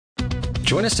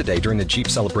Join us today during the Jeep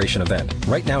Celebration event.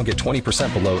 Right now, get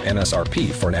 20% below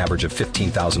MSRP for an average of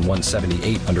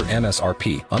 $15,178 under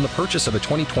MSRP on the purchase of a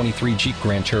 2023 Jeep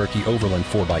Grand Cherokee Overland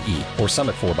 4xE or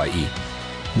Summit 4xE.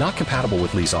 Not compatible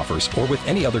with lease offers or with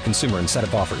any other consumer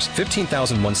incentive offers.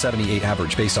 $15,178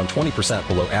 average based on 20%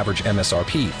 below average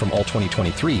MSRP from all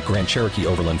 2023 Grand Cherokee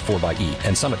Overland 4xE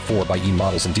and Summit 4xE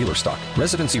models in dealer stock.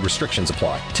 Residency restrictions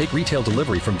apply. Take retail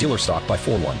delivery from dealer stock by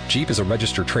 4/1. Jeep is a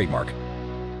registered trademark.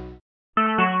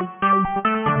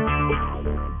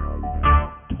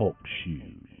 Talk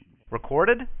shoes.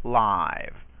 Recorded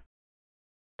live.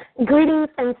 Greetings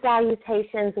and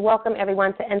salutations. Welcome,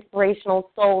 everyone, to Inspirational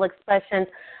Soul Xpressionz.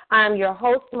 I'm your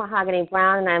host, Mahogany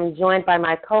Brown, and I'm joined by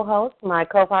my co-host, my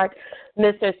co-part,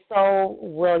 Mr. Soule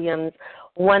Williams.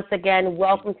 Once again,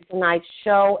 welcome to tonight's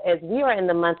show as we are in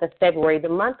the month of February, the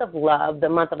month of love, the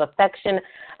month of affection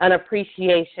and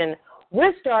appreciation.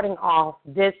 We're starting off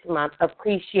this month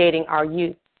appreciating our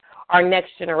youth, our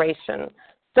next generation.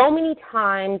 So many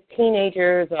times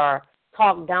teenagers are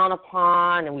talked down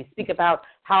upon, and we speak about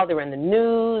how they're in the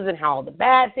news and how all the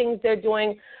bad things they're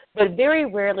doing, but very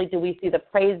rarely do we see the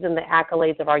praise and the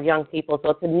accolades of our young people.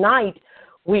 So tonight,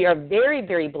 we are very,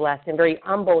 very blessed and very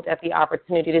humbled at the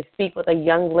opportunity to speak with a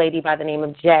young lady by the name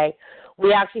of Jay.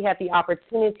 We actually had the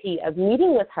opportunity of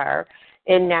meeting with her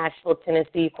in Nashville,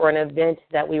 Tennessee for an event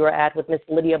that we were at with Miss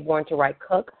Lydia Born to Write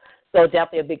Cook. So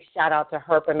definitely a big shout out to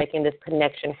her for making this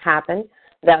connection happen.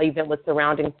 That event was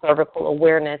surrounding cervical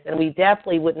awareness, and we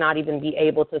definitely would not even be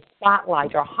able to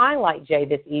spotlight or highlight Jay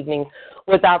this evening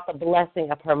without the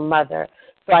blessing of her mother.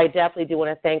 So I definitely do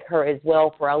want to thank her as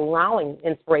well for allowing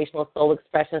Inspirational Soul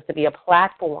Xpressionz to be a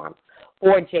platform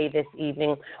for Jay this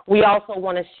evening. We also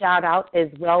want to shout out as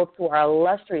well to our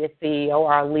illustrious CEO,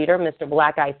 our leader, Mr.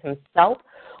 Black Ice himself.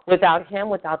 Without him,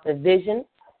 without the vision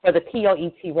for the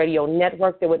P.O.E.T radio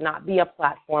network, there would not be a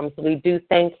platform, so we do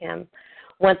thank him.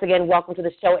 Once again, welcome to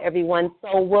the show, everyone.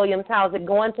 Soule Williams, how's it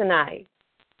going tonight?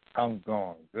 I'm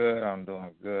going good. I'm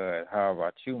doing good. How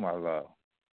about you, my love?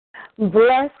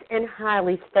 Blessed and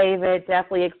highly favored.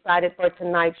 Definitely excited for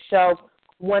tonight's show.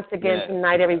 Once again,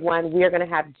 Tonight, everyone, we are going to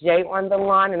have Jay on the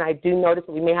line, and I do notice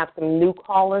that we may have some new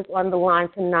callers on the line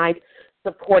tonight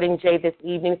supporting Jay this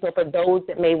evening. So for those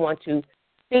that may want to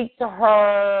speak to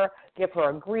her, give her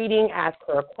a greeting, ask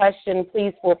her a question,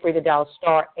 please feel free to dial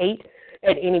 *8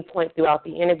 at any point throughout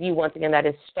the interview. Once again, that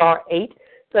is *8,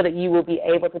 so that you will be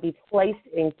able to be placed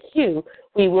in queue.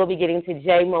 We will be getting to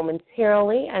Jay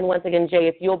momentarily. And once again, Jay,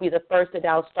 if you'll be the first to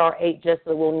dial *8, just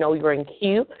so we'll know you're in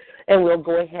queue, and we'll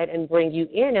go ahead and bring you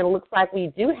in. And it looks like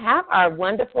we do have our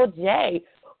wonderful Jay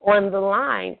on the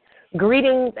line.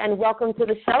 Greetings and welcome to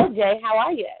the show, Jay. How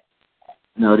are you?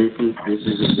 No, this is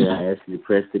Jay. I actually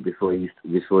pressed it before you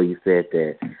said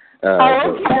that.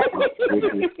 Okay.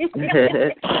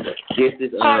 This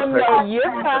is no,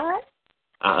 you're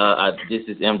fine. This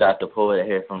is M. Dr. P.O.E.T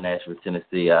here from Nashville,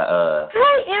 Tennessee.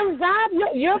 Hey, M. Doc,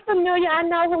 you're familiar. I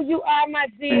know who you are, my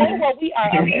dear. Well, we are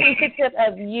appreciative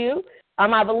of you.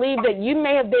 I believe that you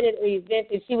may have been at an event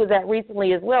that she was at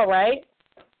recently as well, right?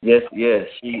 Yes.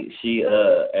 She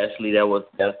actually that was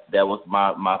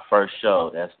my first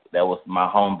show. That was my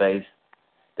home base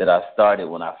that I started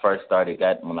when I first started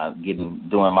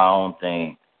doing my own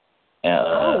thing.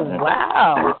 And,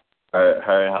 wow!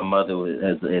 Her and her mother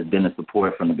has been a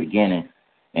support from the beginning,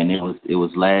 and it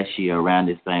was last year around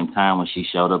this same time when she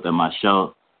showed up at my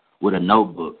show with a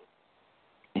notebook.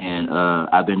 And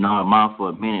I've been knowing Mom for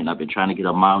a minute. I've been trying to get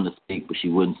her mom to speak, but she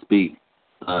wouldn't speak.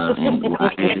 And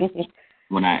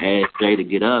when I asked Jay to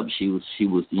get up, she was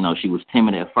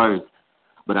timid at first,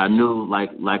 but I knew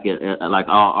like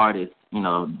all artists,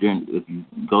 if you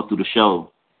go through the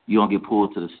show, you don't get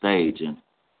pulled to the stage. And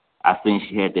I think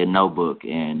she had that notebook,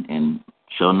 and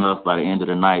sure enough, by the end of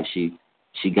the night, she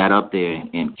got up there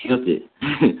and killed it.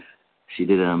 She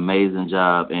did an amazing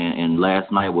job, and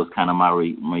last night was kind of my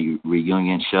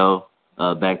reunion show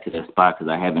back to that spot because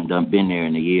I haven't been there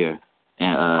in a year.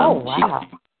 And wow!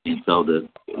 And so it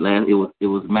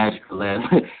was magical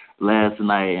last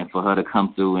night, and for her to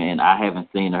come through, and I haven't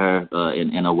seen her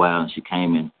in a while, and she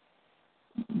came and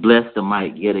blessed the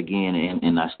mic yet again,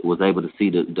 and I was able to see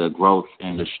the growth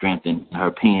and the strength in her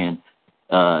pen,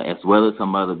 as well as her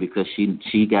mother, because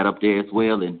she got up there as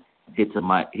well and hit the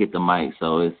mic.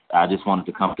 So I just wanted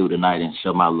to come through tonight and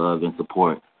show my love and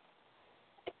support.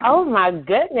 Oh, my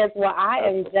goodness. Well, I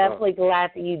am definitely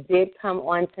glad that you did come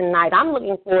on tonight. I'm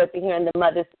looking forward to hearing the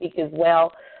mother speak as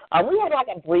well. We had like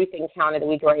a brief encounter that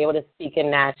we were able to speak in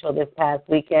Nashville this past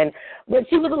weekend, but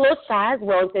she was a little shy as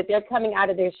well, that they're coming out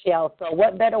of their shell. So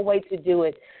what better way to do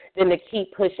it than to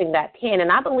keep pushing that pen.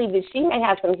 And I believe that she may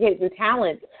have some hidden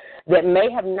talents that may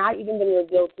have not even been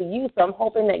revealed to you. So I'm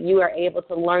hoping that you are able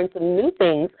to learn some new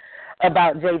things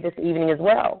about Jay this evening as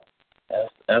well.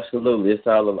 Absolutely. It's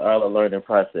all a learning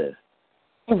process.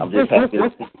 I'm just happy to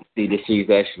see that she's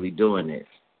actually doing it.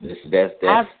 That's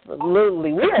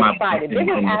Absolutely. We're excited. This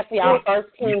is actually our first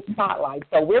teen spotlight,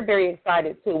 so we're very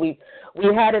excited, too. We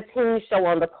had a teen show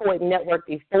on the P.O.E.T network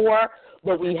before,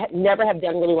 but we never have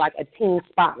done really like a teen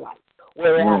spotlight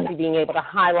where we're actually being able to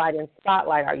highlight and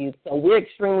spotlight our youth. So we're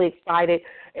extremely excited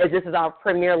as this is our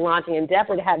premiere launching, and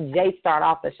definitely to have Jay start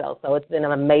off the show. So it's been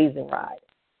an amazing ride.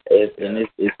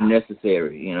 It's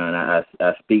necessary, you know, and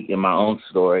I speak in my own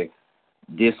story.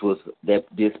 This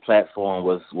platform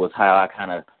was how I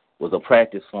kind of was a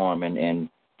practice for him, and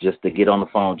just to get on the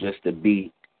phone, just to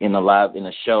be in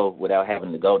a show without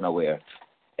having to go nowhere,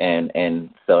 and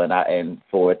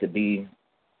for it to be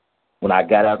when I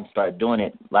got out and started doing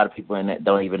it, a lot of people in that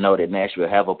don't even know that Nashville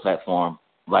have a platform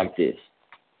like this,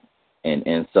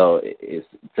 and so it's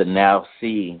to now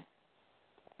see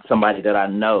somebody that I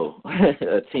know,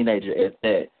 a teenager at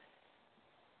that,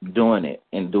 doing it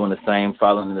and doing the same,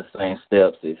 following the same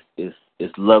steps.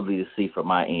 It's lovely to see from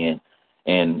my end,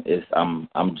 and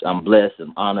I'm blessed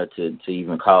and honored to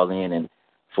even call in and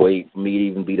for me to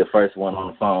even be the first one on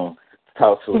the phone to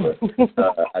talk to her.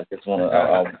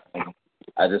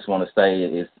 I just want to say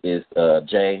is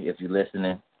Jay, if you're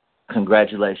listening,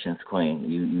 congratulations,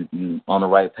 Queen. You on the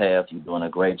right path. You're doing a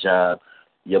great job.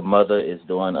 Your mother is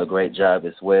doing a great job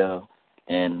as well,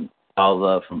 and all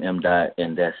love from M. Dot,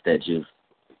 and that's that juice.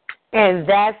 And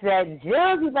that's that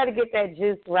juice. You better get that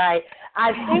juice right.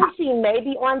 I think she may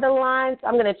be on the line, so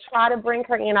I'm going to try to bring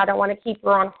her in. I don't want to keep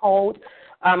her on hold.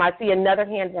 I see another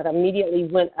hand that immediately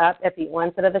went up at the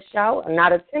onset of the show,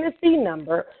 not a Tennessee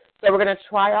number. So we're going to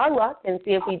try our luck and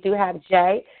see if we do have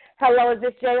Jay. Hello, is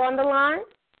this Jay on the line?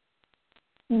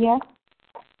 Yes.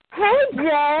 Hey,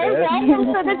 Jay. Welcome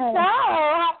to the show.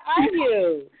 How are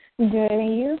you? Good,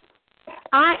 and you?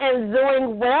 I am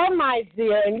doing well, my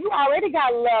dear, and you already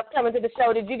got love coming to the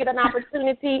show. Did you get an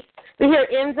opportunity to hear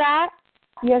Inzat?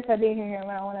 Yes, I did hear him,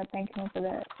 and I want to thank him for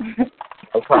that.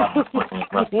 No problem.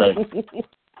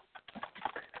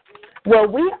 Well,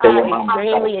 we are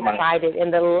extremely excited,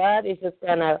 and the love is just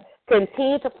going to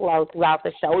continue to flow throughout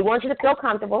the show. We want you to feel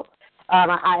comfortable.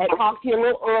 I had talked to you a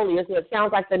little earlier, so it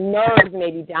sounds like the nerves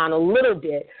may be down a little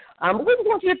bit. But we just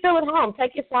want you to feel at home.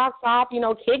 Take your socks off,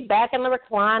 kick back in the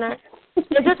recliner,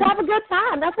 and just have a good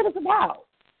time. That's what it's about.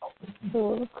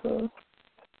 Cool.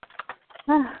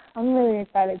 I'm really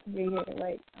excited to be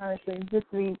here, honestly, just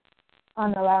to be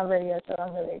on the live radio, so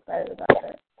I'm really excited about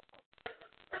that.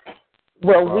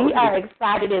 Well, we are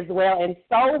excited as well, and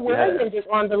so William is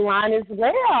on the line as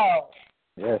well.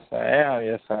 Yes, I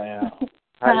am.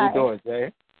 How you doing,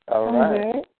 Jay? All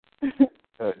right.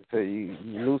 Good. So you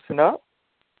loosen up?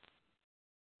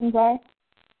 I'm sorry?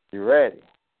 You ready?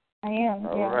 I am,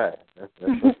 All right. That's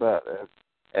what's up.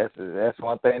 That's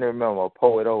one thing to remember. A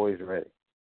poet always ready.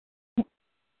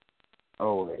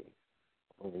 Always.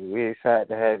 We're excited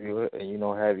to have you,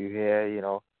 have you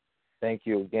here. Thank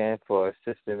you again for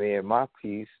assisting me in my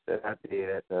piece that I did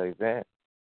at the event.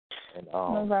 And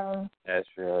no problem.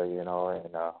 Nashville,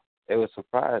 and it was a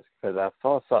surprise because I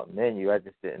saw something in you. I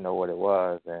just didn't know what it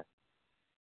was, and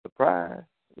surprise,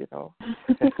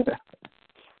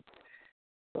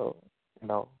 So,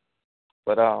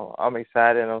 but I'm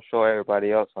excited, and I'm sure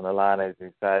everybody else on the line is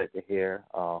excited to hear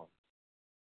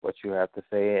what you have to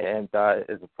say. And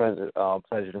it's a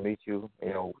pleasure to meet you.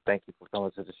 Thank you for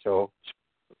coming to the show.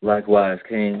 Likewise,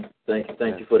 King. Thank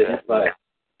you for the invite.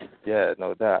 Yeah,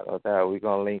 no doubt. We're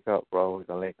gonna link up, bro. We're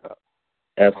gonna link up.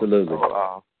 Absolutely.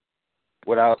 So,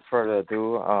 without further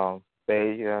ado,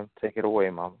 Bae, take it away,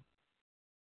 Mama.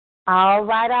 All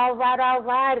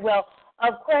right. Well,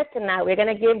 of course, tonight we're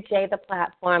going to give Jay the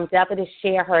platform, definitely to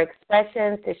share her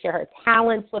expressions, to share her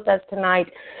talents with us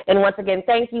tonight. And once again,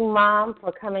 thank you, Mom,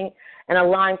 for coming and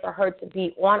allowing for her to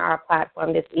be on our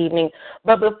platform this evening.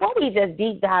 But before we just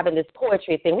deep dive in this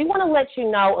poetry thing, we want to let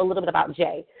you know a little bit about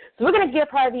Jay. So we're going to give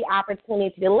her the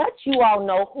opportunity to let you all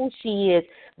know who she is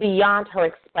beyond her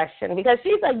expression, because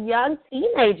she's a young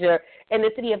teenager in the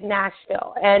city of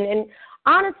Nashville. And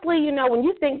honestly, when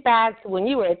you think back to when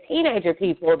you were a teenager,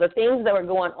 people, the things that were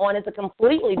going on is a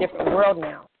completely different world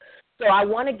now. So I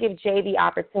want to give Jay the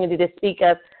opportunity to speak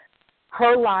of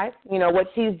her life, what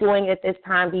she's doing at this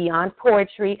time beyond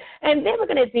poetry. And then we're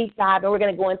going to deep dive and we're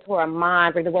going to go into her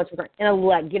mind. We're going to go into her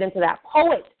intellect, get into that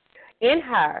poet in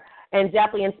her and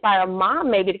definitely inspire Mom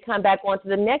maybe to come back onto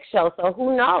the next show. So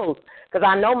who knows? Because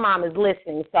I know Mom is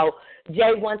listening. So,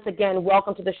 Jay, once again,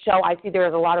 welcome to the show. I see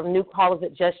there's a lot of new callers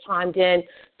that just chimed in.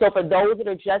 So for those that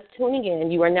are just tuning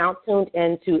in, you are now tuned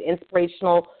into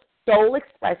Inspirational Soul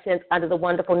Expressions under the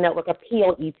wonderful network of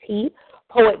P.O.E.T,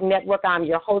 Poet Network. I'm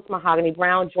your host, Mahogany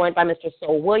Brown, joined by Mr.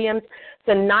 Soule Williams.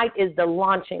 Tonight is the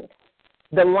launching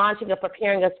of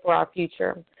preparing us for our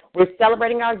future. We're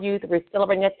celebrating our youth. We're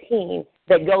celebrating a team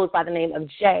that goes by the name of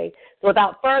Jay. So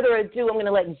without further ado, I'm going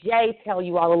to let Jay tell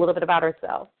you all a little bit about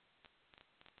herself.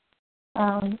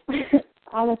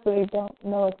 Honestly, don't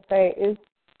know what to say. It's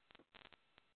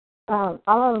all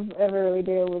I've ever really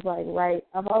did was like write.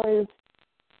 I've always,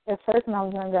 at first when I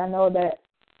was younger, I know that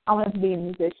I wanted to be a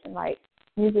musician. Like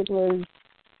music was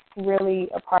really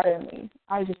a part of me.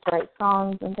 I would just write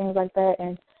songs and things like that,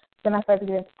 and then I started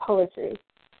to get into poetry,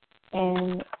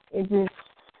 and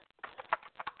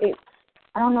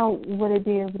I don't know what it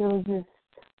did, but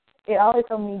it always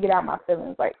helped me get out my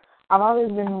feelings. Like, I've always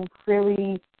been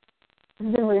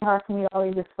it's been really hard for me to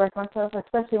always express myself,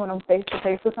 especially when I'm face to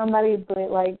face with somebody, but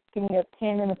like, give me a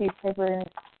pen and a piece of paper and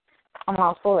I'm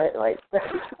all for it. Like, that's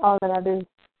all that I do.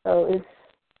 So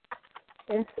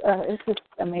it's just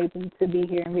amazing to be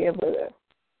here and be able to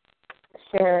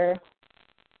share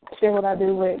what I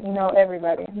do with,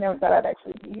 everybody. I never thought I'd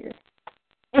actually be here.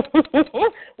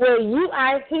 Well, you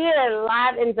are here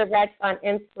live and direct on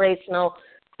Inspirational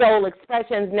Soul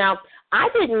Expressions. Now, I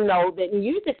didn't know that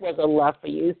music was a love for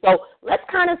you, so let's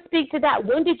kind of speak to that.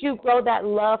 When did you grow that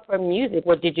love for music?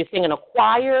 Or did you sing in a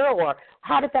choir, or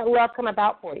how did that love come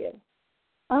about for you?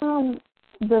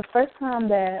 The first time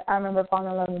that I remember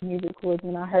falling in love with music was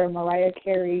when I heard Mariah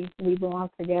Carey, We Belong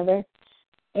Together,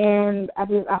 and I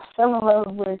fell in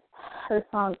love with her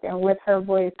songs and with her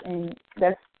voice, and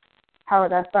that's how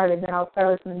that started. Then I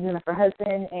started listening to Jennifer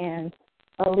Hudson and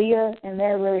Aaliyah, and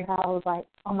they're really how I was like,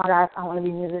 oh my gosh, I want to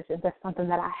be a musician. That's something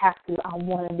that I have to. I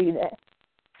want to be that.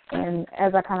 And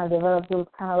as I kind of developed, it was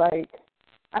kind of like,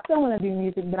 I still want to do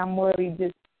music, but I'm more really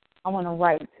just, I want to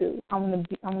write too. I want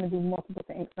to do multiple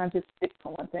things, not just stick to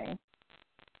one thing.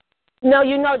 No,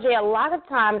 Jay, a lot of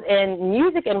times in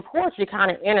music and poetry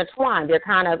kind of intertwined. They're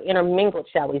kind of intermingled,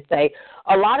 shall we say.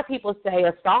 A lot of people say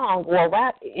a song or a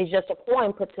rap is just a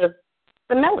poem put to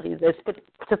the melodies, it's put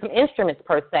to some instruments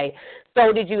per se.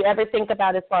 So did you ever think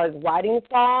about as far as writing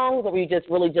songs, or were you just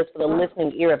really just for the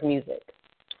listening ear of music?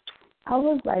 I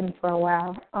was writing for a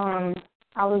while.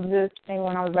 I was just saying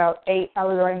when I was about 8, I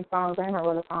was writing songs. I haven't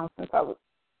wrote a song since I was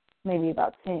maybe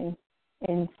about 10.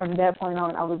 And from that point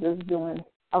on, I was just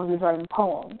writing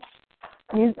poems.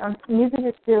 Music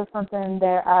is still something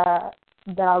that I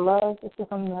love. It's still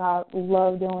something that I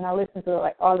love doing. I listen to it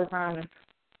like all the time.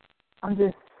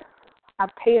 I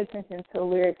pay attention to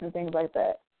lyrics and things like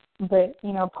that. But,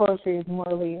 poetry is more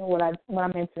what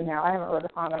I'm into now. I haven't wrote a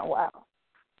song in a while.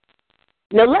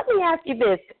 Now, let me ask you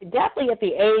this. Definitely at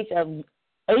the age of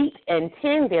 8 and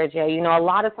 10 there, Jay, a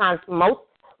lot of times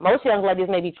most young ladies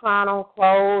may be trying on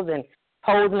clothes and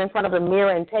posing in front of a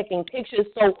mirror and taking pictures.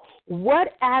 So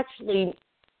what actually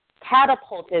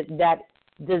catapulted that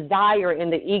desire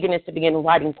and the eagerness to begin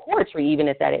writing poetry even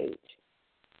at that age?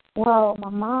 Well, my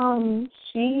mom,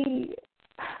 she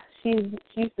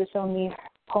used to show me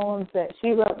poems that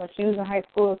she wrote when she was in high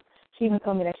school. She even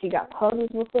told me that she got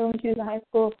published before when she was in high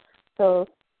school. So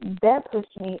that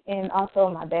pushed me, and also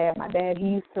my dad. My dad, he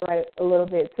used to write a little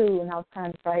bit too, and I was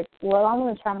kind of like, well, I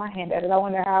want to try my hand at it. I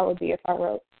wonder how it would be if I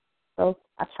wrote. So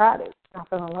I tried it, and I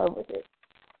fell in love with it.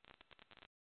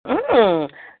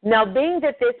 Now, being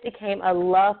that this became a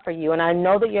love for you, and I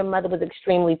know that your mother was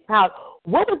extremely proud,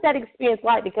 what was that experience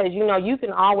like? Because, you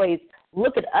can always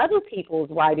look at other people's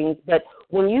writings, but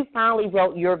when you finally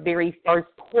wrote your very first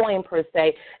poem, per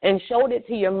se, and showed it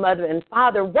to your mother and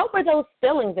father, what were those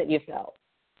feelings that you felt?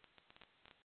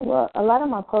 Well, a lot of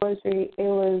my poetry, it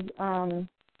was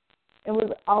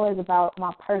always about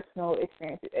my personal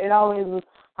experiences. It always was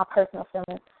my personal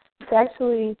feelings. To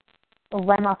actually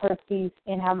write my first piece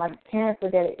and have my parents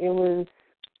look at it,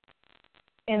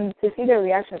 and to see their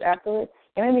reactions afterwards,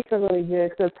 it made me feel really good,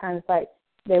 because sometimes like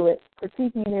they would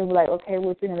critique me, they were like, okay,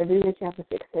 well, if you're going to do this, you have to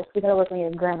fix this. We got to work on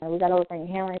your grammar. We got to work on your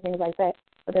handwriting, things like that.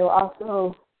 But they were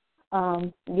also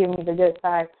giving me the good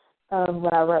side of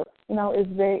what I wrote.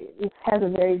 It has a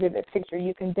very vivid picture.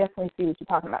 You can definitely see what you're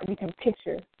talking about. You can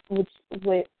picture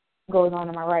what goes on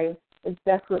in my writing.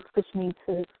 That's what pushed me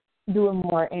to do it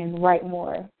more and write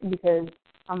more, because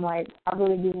I'm like, I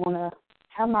really do want to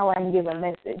have my writing give a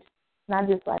message, not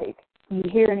just like you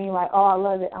hear it and you're like, oh, I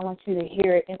love it. I want you to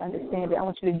hear it and understand it. I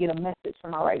want you to get a message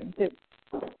from my writing too.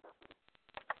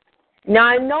 Now,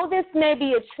 I know this may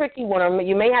be a tricky one, or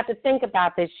you may have to think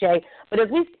about this, Shay, but as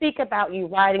we speak about you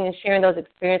writing and sharing those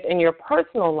experiences in your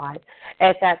personal life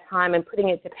at that time and putting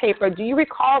it to paper, do you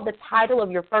recall the title of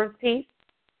your first piece?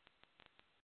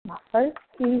 My first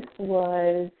piece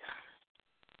was,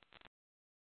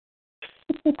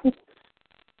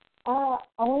 I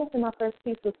want to say my first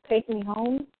piece was Take Me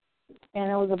Home,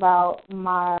 and it was about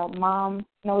my mom,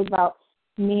 and it was about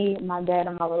me, my dad,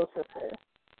 and my little sister.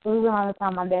 It was around the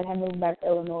time my dad had moved back to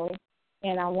Illinois,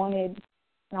 and I wanted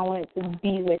to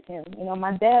be with him. You know,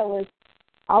 my dad was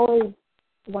always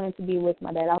wanted to be with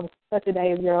my dad. I was such a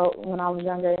daddy's girl when I was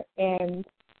younger, and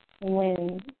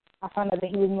when I found out that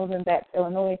he was moving back to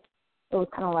Illinois, it was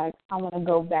kind of like, I want to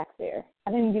go back there. I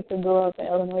didn't get to grow up in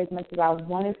Illinois as much as I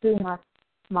wanted to.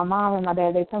 My mom and my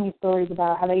dad, they tell me stories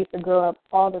about how they used to grow up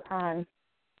all the time,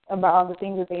 about all the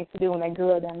things that they used to do when they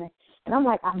grew up down there. And I'm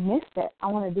like, I miss that. I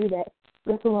want to do that.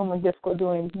 It's a little more difficult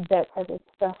doing that type of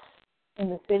stuff in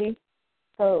the city.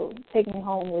 So Taking Me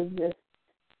Home was just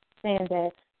saying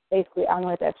that basically I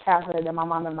wanted that childhood that my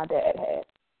mom and my dad had.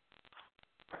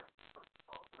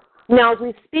 Now, as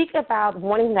we speak about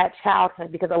wanting that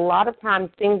childhood, because a lot of times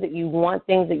things that you want,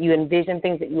 things that you envision,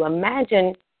 things that you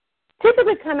imagine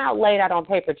typically come out laid out on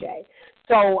paper, Jay.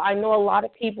 So I know a lot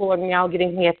of people are now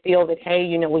getting here feel that, hey,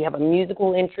 you know, we have a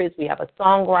musical interest, we have a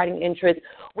songwriting interest,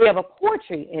 we have a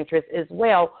poetry interest as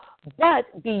well.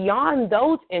 But beyond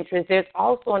those interests, there's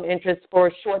also an interest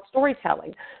for short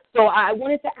storytelling. So I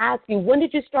wanted to ask you, when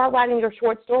did you start writing your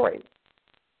short stories?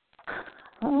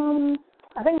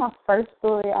 I think my first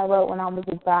story I wrote when I was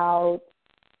about,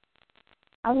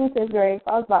 I was in 5th grade,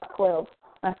 so I was about 12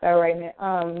 when I started writing it.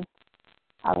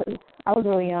 I was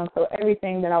really young, so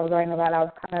everything that I was writing about, I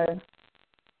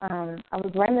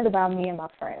was writing it about me and my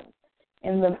friends.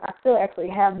 And I still actually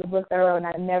have the book that I wrote, and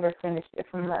I never finished it.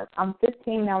 I'm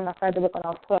 15 now, and I started the book when I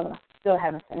was 12, and I still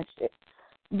haven't finished it.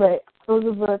 But it was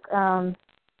a book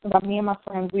about me and my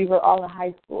friends. We were all in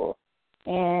high school,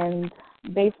 and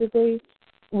basically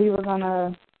we were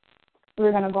gonna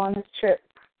go on this trip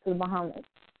to the Bahamas,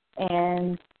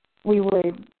 and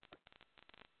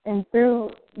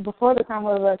before the time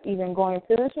of us even going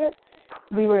to the trip,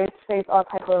 we would face all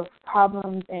type of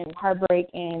problems and heartbreak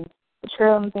and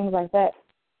betrayal and things like that.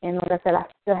 And like I said, I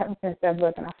still haven't finished that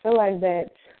book, and I feel like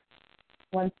that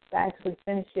once I actually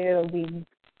finish it,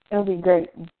 it'll be great.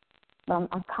 I'm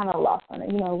kind of lost on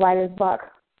it. You know, writer's block.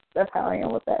 That's how I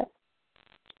am with that.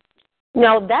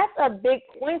 Now, that's a big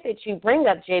point that you bring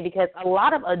up, Jay, because a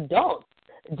lot of adults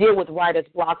deal with writer's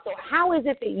block. So how is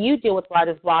it that you deal with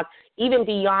writer's block, even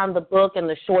beyond the book and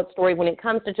the short story, when it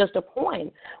comes to just a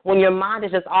poem, when your mind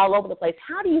is just all over the place?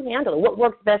 How do you handle it? What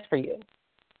works best for you?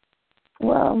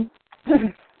 Well,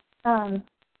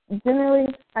 generally,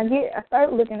 I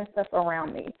start looking at stuff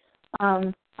around me.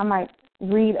 I might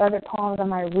read other poems. I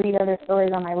might read other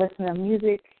stories. I might listen to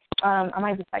music. I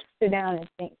might just sit down and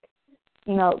think.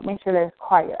 You know, make sure that it's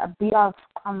quiet. I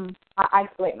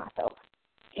isolate myself,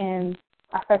 and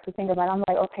I start to think about it. I'm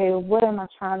like, okay, what am I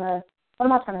trying to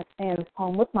say in this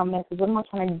poem? What's my message? What am I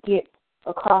trying to get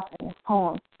across in this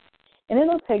poem? And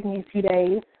it'll take me a few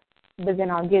days, but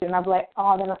then I'll get it, and I'll be like,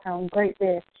 oh, that'll sound great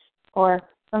there. Or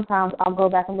sometimes I'll go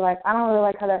back and be like, I don't really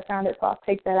like how that sounded, so I'll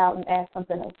take that out and add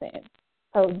something else in.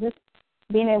 So just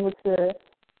being able to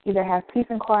either have peace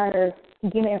and quiet or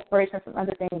getting inspiration from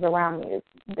other things around me is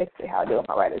basically how I do with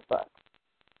my writer's block.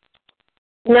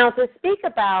 Now, to speak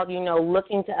about, you know,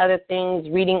 looking to other things,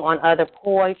 reading on other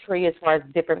poetry as far as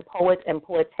different poets and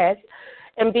poetess,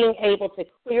 and being able to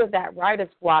clear that writer's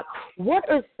block, what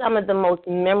are some of the most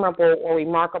memorable or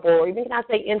remarkable, or even can I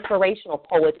say inspirational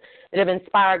poets that have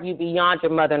inspired you beyond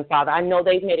your mother and father? I know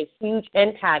they've made a huge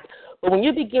impact, but when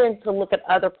you begin to look at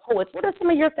other poets, what are some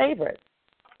of your favorites?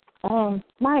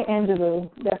 Maya Angelou,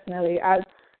 definitely.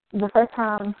 The first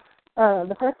poem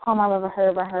I've ever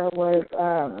heard by her was,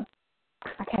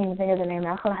 I can't even think of the name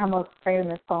now. It's one of her most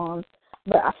famous poems.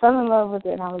 But I fell in love with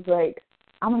it, and I was like,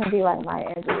 I'm going to be like Maya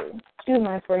Angelou. She was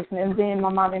my inspiration. And then my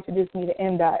mom introduced me to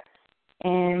M.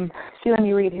 And she let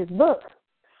me read his book.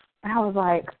 And I was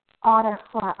like, oh, that's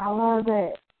fun. I love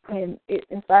that. And it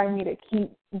inspired me to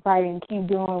keep writing, keep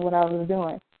doing what I was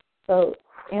doing. So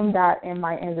M. and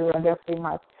Maya Angelou are definitely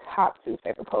my top two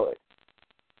favorite poets.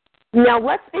 Now,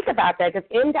 let's speak about that, because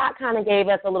M. kind of gave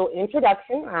us a little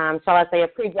introduction, shall I say, a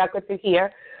prerequisite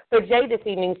here for Jay this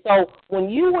evening. So when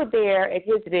you were there at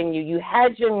his venue, you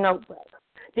had your notebook.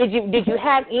 Did you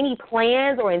have any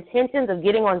plans or intentions of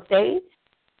getting on stage?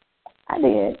 I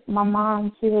did. My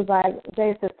mom, she was like,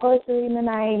 Jay, it's poetry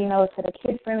tonight, you know, it's at a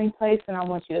kid-friendly place, and I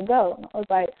want you to go. And I was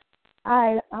like,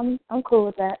 all right, I'm cool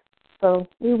with that. So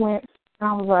we went, and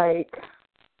I was like,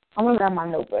 I'm going to grab my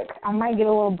notebook. I might get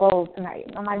a little bold tonight.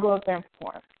 I might go up there and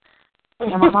perform.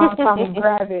 And my mom saw me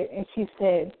grab it, and she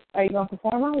said, are you going to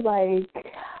perform? I was like,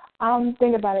 I'm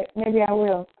thinking about it. Maybe I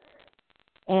will.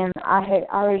 And I had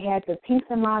already had the peace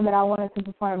of mind that I wanted to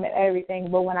perform and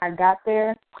everything. But when I got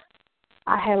there,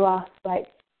 I had lost, like,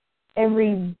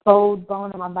 every bold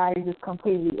bone in my body just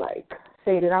completely, like,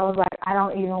 faded. I was like, I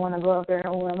don't even want to go up there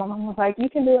no more. My mom was like, you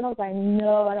can do it. And I was like,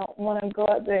 no, I don't want to go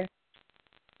up there.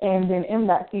 And then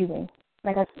M.Dot sees me.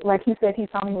 Like he said, he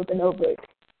saw me with the notebook.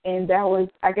 And that was,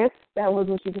 I guess that was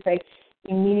what you could say,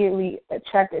 immediately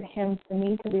attracted him to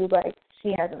me because he was like,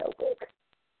 she has a notebook.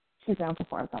 She's going to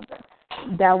perform something.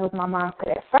 That was my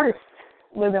mindset at first.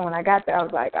 But then when I got there, I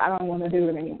was like, I don't want to do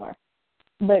it anymore.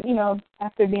 But, you know,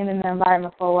 after being in the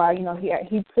environment for a while, you know,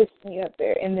 he pushed me up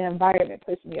there, and the environment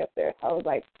pushed me up there. So I was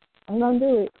like, I'm going to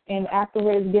do it. And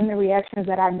afterwards, getting the reactions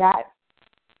that I got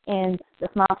and the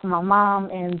smile from my mom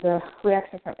and the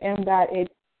reaction from M.Dot,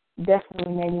 it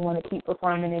definitely made me want to keep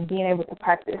performing and being able to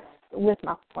practice with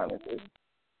my performances.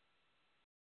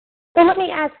 So let me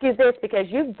ask you this, because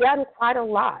you've done quite a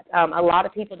lot. A lot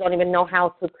of people don't even know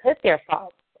how to put their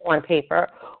thoughts on paper.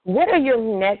 What are your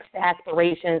next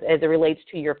aspirations as it relates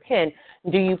to your pen?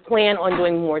 Do you plan on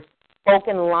doing more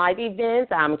spoken live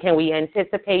events? Can we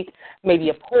anticipate maybe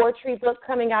a poetry book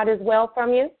coming out as well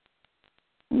from you?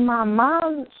 My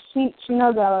mom, she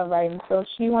knows that I love writing, so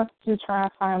she wants to try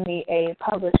and find me a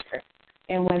publisher.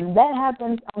 And when that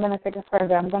happens, I'm going to take it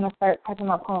further. I'm going to start typing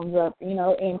my poems up, you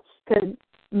know, and because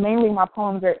mainly my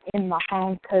poems are in my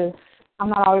phone because I'm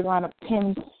not always on a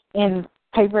pen and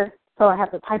paper, so I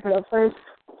have to type it up first.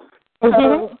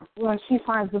 So when she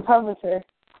finds the publisher,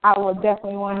 I will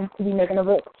definitely want to be making a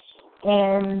book.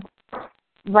 And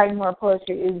writing more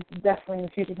poetry is definitely in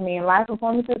the future for me. And live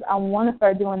performances, I want to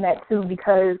start doing that too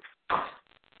because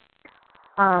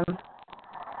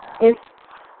it's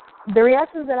the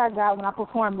reactions that I got when I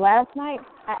performed last night,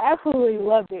 I absolutely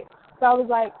loved it. So I was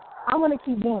like, I want to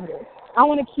keep doing this. I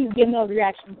want to keep getting those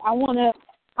reactions. I want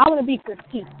to be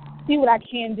critiqued, see what I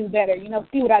can do better, you know,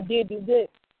 see what I did do good.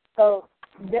 So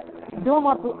doing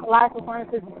more live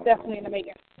performances is definitely in the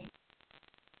making.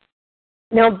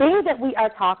 Now, being that we are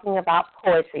talking about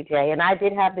poetry, Jay, and I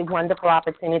did have the wonderful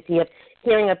opportunity of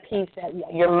hearing a piece that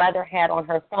your mother had on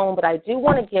her phone, but I do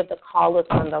want to give the callers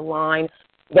on the line,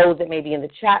 those that may be in the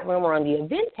chat room or on the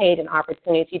event page, an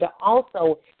opportunity to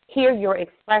also hear your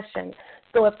expression.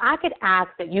 So if I could ask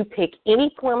that you pick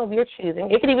any poem of your choosing,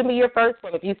 it could even be your first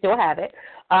poem if you still have it,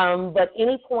 but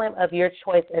any poem of your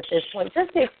choice at this point,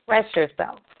 just to express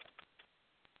yourself.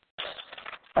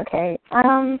 Okay.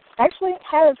 Actually,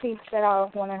 I have a piece that I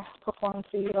want to perform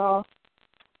to you all.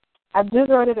 I just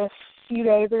wrote it a few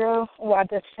days ago. Well, I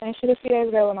just finished it a few days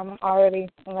ago, and I'm already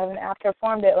loving it. I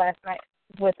performed it last night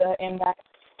with M.Dot.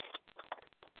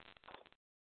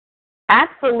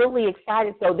 Absolutely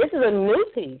excited. So this is a new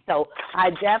piece. So I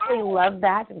definitely love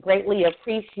that. Greatly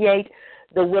appreciate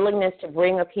the willingness to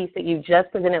bring a piece that you just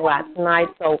presented last night.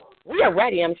 So we are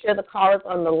ready. I'm sure the callers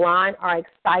on the line are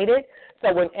excited.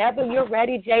 So whenever you're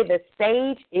ready, Jay, the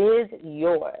stage is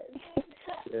yours.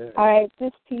 Yeah. All right,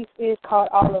 this piece is called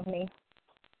All of Me.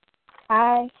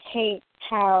 I hate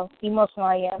how emotional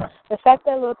I am. The fact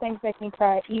that little things make me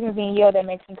cry, even being yelled at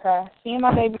makes me cry. Seeing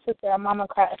my baby sister or mama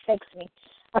cry affects me.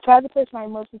 I try to push my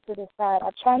emotions to the side. I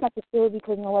try not to feel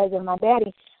because in the words of my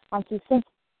daddy, I'm too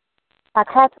sensitive. I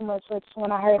cried too much, which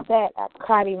when I heard that, I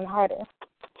cried even harder.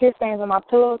 Tear stains on my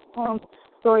pillows, poems,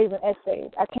 stories, and essays.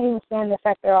 I can't even stand the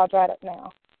fact they're all dried up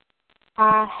now.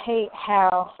 I hate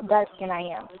how dark-skinned I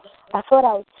am. I thought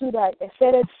I was too dark.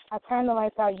 Instead of I turned the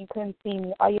lights out, you couldn't see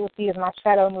me. All you would see is my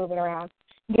shadow moving around.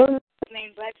 Given the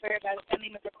name Blackbird by the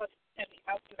family member close to me,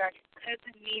 I was too dark.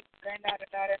 Cousin, niece, granddaughter,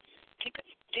 daughter.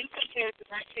 Then compared to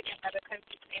burnt chicken by the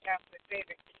country named after his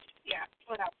favorite. Yeah, I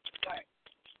thought I was too dark.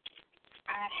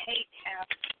 I hate how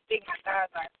big my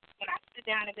thighs are. When I sit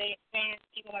down and they expand,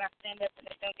 even when I stand up and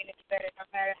they don't get any better, no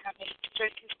matter how many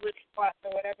stretches, wood squats,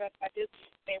 or whatever else I do,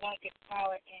 they won't get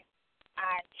smaller, and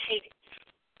I hate it.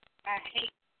 I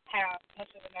hate how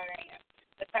much of a nerd I am.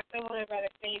 The fact that I would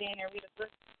rather fade in and read a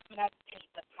book, not a piece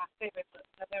of my favorite book,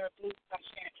 November Blues by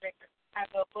Sharon Draper. I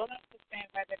go both to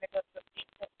stand by the book with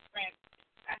friends.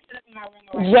 I sit up in my room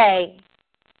around.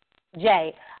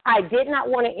 Jay, I did not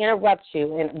want to interrupt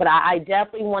you, but I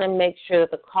definitely want to make sure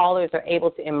that the callers are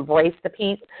able to embrace the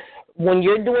piece. When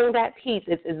you're doing that piece,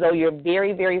 it's as though you're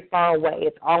very, very far away.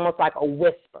 It's almost like a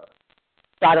whisper.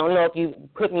 So I don't know if you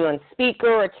put me on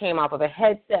speaker or came off of a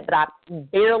headset, but I'm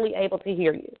barely able to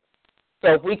hear you.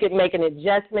 So if we could make an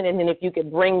adjustment, and then if you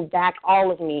could bring back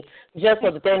all of me, just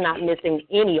so that they're not missing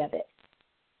any of it.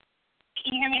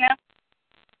 Can you hear me now?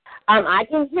 I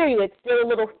can hear you. It's still a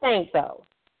little faint, though.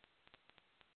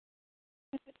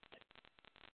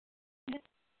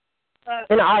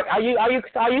 And are you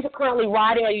currently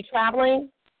riding? Are you traveling?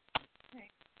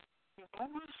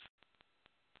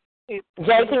 Jay,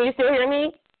 can you still hear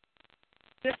me?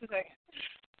 Just a second.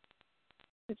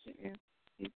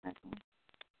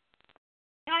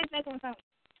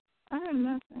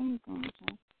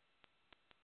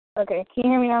 Okay, can you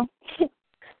hear me now?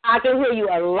 I can hear you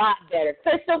a lot better,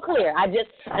 crystal clear. I didn't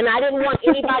want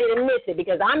anybody to miss it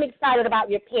because I'm excited about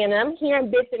your pen, and I'm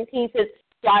hearing bits and pieces.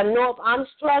 So I know if I'm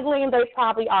struggling, they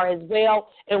probably are as well,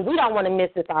 and we don't want to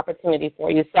miss this opportunity for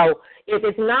you. So if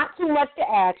it's not too much to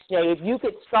ask, Jay, if you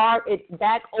could start it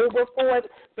back over for us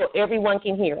so everyone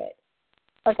can hear it.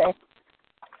 Okay.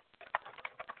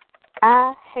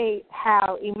 I hate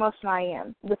how emotional I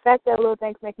am. The fact that little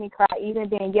things make me cry, even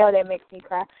being yelled at makes me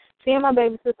cry. Seeing my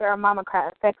baby sister or mama cry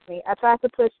affects me. I try to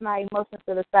push my emotions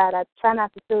to the side. I try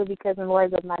not to feel it because, in the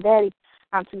words of my daddy,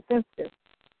 I'm too sensitive.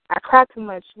 I cry too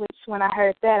much, which when I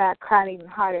heard that, I cried even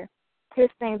harder. Tear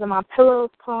stains on my pillows,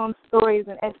 poems, stories,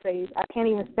 and essays. I can't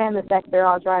even stand the fact they're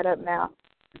all dried up now.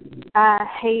 I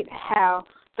hate how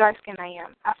dark-skinned I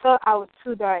am. I felt I was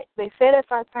too dark. They said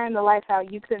if I turned the lights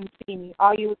out, you couldn't see me.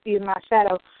 All you would see is my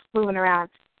shadow moving around.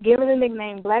 Given the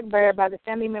nickname Blackbird by the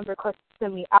family member closest to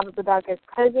me, I was the darkest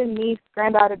cousin, niece,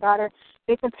 granddaughter, daughter.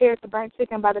 They compared to burnt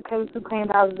chicken by the cousins who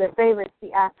claimed I was their favorite.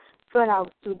 See, I thought I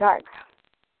was too dark.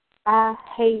 I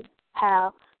hate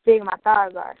how big my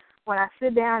thighs are. When I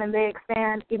sit down and they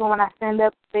expand, even when I stand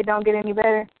up, they don't get any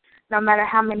better. No matter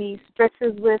how many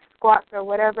stretches, lifts, squats, or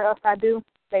whatever else I do,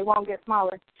 they won't get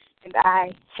smaller, and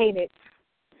I hate it.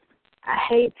 I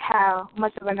hate how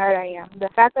much of a nerd I am. The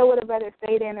fact I would have rather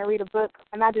stayed in and read a book,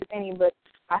 and not just any book,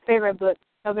 my favorite book,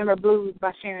 November Blues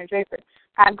by Sharon Draper.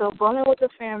 I'd go bowling with a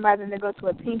friend rather than go to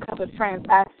a team cup with friends.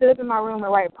 I'd sit up in my room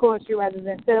and write poetry rather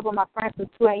than sit up with my friends at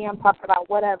 2 a.m. talking about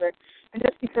whatever. And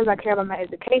just because I care about my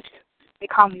education, they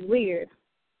call me weird.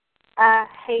 I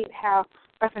hate how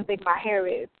rough and thick my hair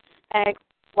is. Ask,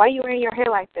 why are you wearing your hair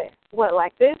like that? What,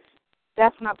 like this?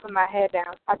 That's when I put my head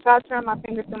down. I tried to run my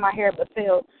fingers through my hair but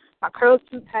failed. My curls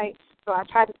too tight, so I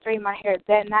tried to straighten my hair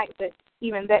that night, but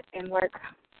even that didn't work.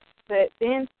 But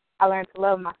then I learned to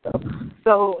love myself.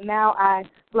 So now I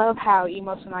love how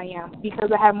emotional I am because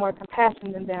I have more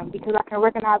compassion than them, because I can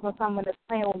recognize when someone is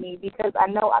playing with me, because I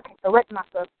know I can correct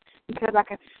myself, because I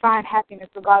can find happiness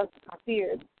regardless of my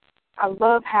fears. I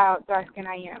love how dark-skinned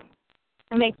I am.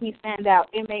 It makes me stand out.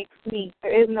 It makes me.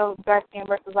 There is no dark skin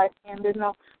versus light skin. There's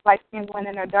no light skin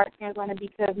women or dark skin women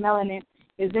because melanin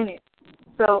is in it.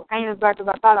 So I ain't as dark as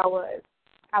I thought I was.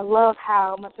 I love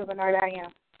how much of a nerd I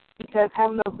am because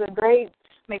having those good grades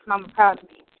makes Mama proud of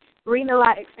me. Reading a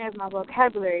lot expands my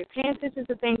vocabulary. Paying attention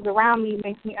to things around me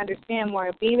makes me understand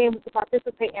more. Being able to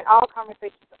participate in all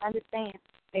conversations and understand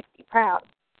makes me proud.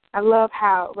 I love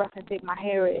how rough and thick my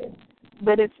hair is.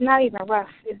 But it's not even rough.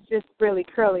 It's just really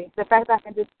curly. The fact that I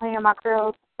can just play in my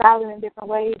curls, style it in different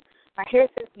ways, my hair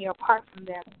sets me apart from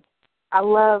them. I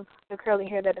love the curly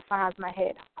hair that defines my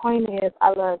head. Point is,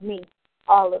 I love me,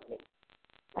 all of me.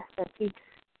 That's that piece.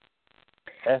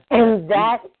 And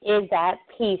that is that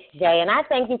piece, Jay. And I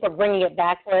thank you for bringing it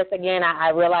back for us again. I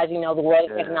realize, the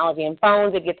world of technology and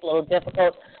phones, it gets a little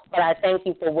difficult, but I thank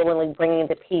you for willingly bringing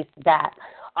the piece back.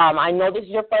 I know this is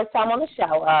your first time on the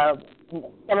show.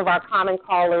 Some of our common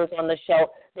callers on the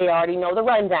show, they already know the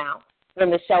rundown when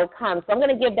the show comes. So I'm going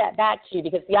to give that back to you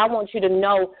because, I want you to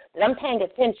know that I'm paying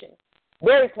attention,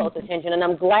 very close attention, and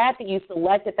I'm glad that you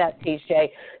selected that piece,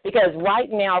 Jay, because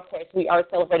right now, of course, we are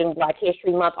celebrating Black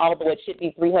History Month, although it should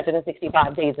be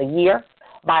 365 days a year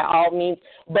by all means.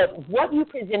 But what you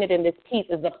presented in this piece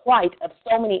is the plight of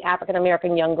so many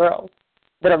African-American young girls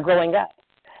that are growing up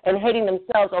and hating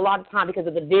themselves a lot of time because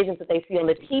of the visions that they see on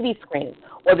the TV screens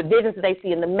or the visions that they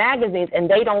see in the magazines, and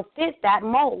they don't fit that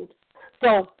mold.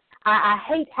 So I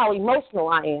hate how emotional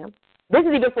I am. This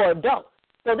is even for adults.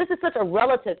 So this is such a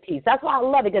relative piece. That's why I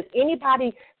love it, because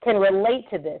anybody can relate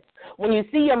to this. When you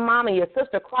see your mom and your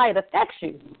sister cry, it affects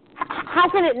you. How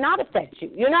can it not affect you,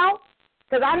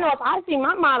 Because I know if I see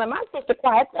my mom and my sister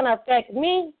cry, it's going to affect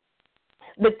me.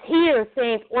 The tears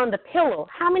stains on the pillow.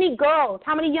 How many girls,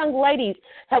 how many young ladies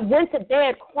have went to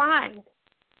bed crying,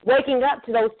 waking up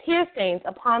to those tear stains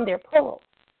upon their pillow,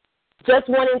 just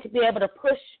wanting to be able to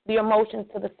push the emotions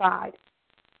to the side?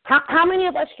 How many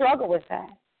of us struggle with that?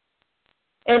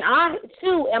 And I,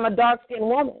 too, am a dark-skinned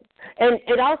woman. And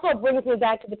it also brings me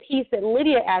back to the piece that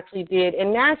Lydia actually did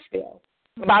in Nashville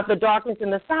about the darkness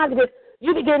in the side, because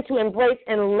you begin to embrace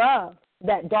and love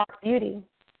that dark beauty.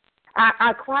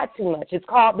 I cry too much. It's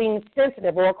called being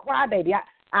sensitive or a crybaby.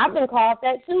 I've been called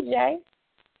that too, Jay.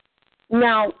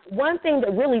 Now, one thing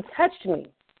that really touched me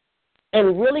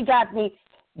and really got me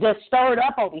just stirred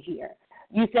up over here,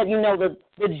 you said,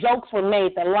 the jokes were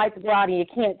made, the lights go out and you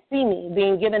can't see me,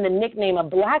 being given the nickname of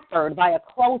Blackbird by a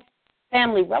close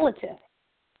family relative.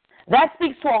 That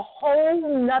speaks to a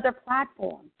whole nother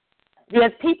platform,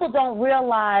 because people don't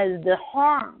realize the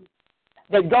harm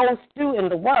that goes through in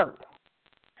the word.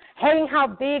 Hating how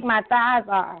big my thighs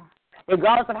are,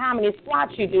 regardless of how many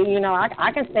squats you do,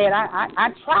 I can say it. I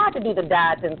tried to do the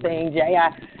dieting thing, Jay.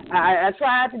 I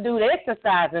tried to do the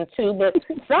exercising too, but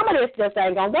some of this just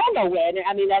ain't gonna go nowhere.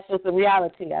 I mean, that's just the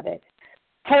reality of it.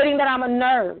 Hating that I'm a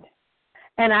nerd,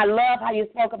 and I love how you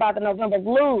spoke about the November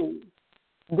blues,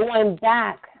 going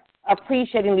back,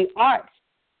 appreciating the arts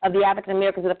of the African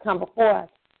Americans that have come before us.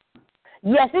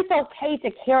 Yes, it's okay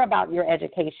to care about your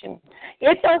education.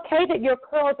 It's okay that your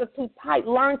curls are too tight.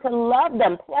 Learn to love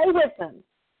them. Play with them.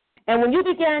 And when you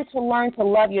begin to learn to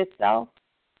love yourself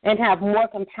and have more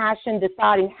compassion,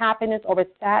 deciding happiness over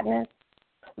sadness,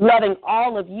 loving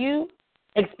all of you,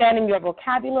 expanding your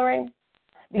vocabulary,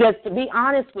 because to be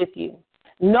honest with you,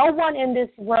 no one in this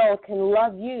world can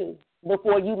love you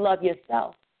before you love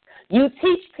yourself. You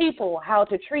teach people how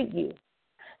to treat you.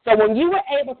 So when you were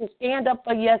able to stand up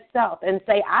for yourself and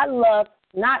say, I love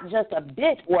not just a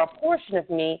bit or a portion of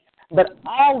me, but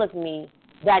all of me,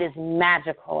 that is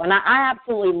magical. And I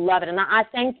absolutely love it. And I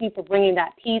thank you for bringing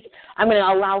that piece. I'm going to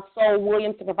allow Soule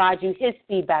Williams to provide you his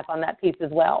feedback on that piece as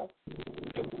well.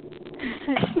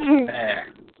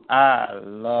 Man, I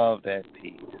love that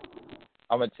piece.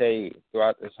 I'm going to tell you,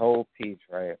 throughout this whole piece,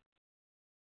 right,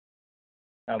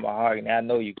 Mahogany, I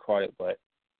know you caught it, but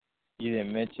you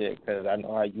didn't mention it because I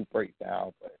know how you break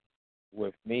down. But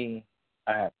with me,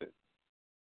 I have to,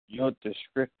 your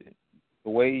description, the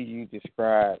way you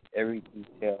describe every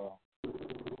detail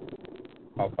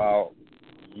about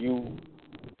you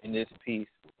in this piece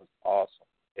was awesome.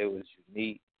 It was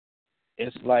unique.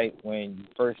 It's like when you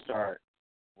first start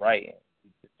writing,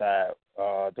 you decide,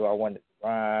 do I want it to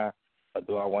rhyme or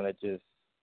do I want to just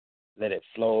let it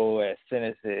flow as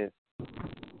sentences?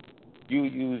 You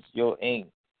use your ink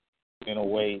in a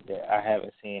way that I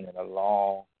haven't seen in a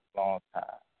long, long time.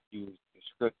 You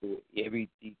descriptive with every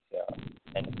detail.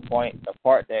 And the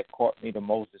part that caught me the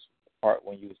most is the part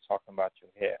when you was talking about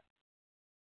your hair.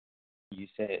 You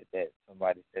said that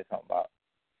somebody said something about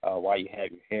why you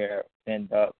have your hair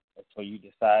pinned up, and so you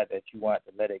decided that you wanted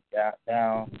to let it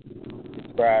down.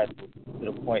 Described to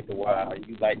the point to why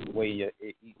you like the way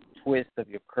each twist of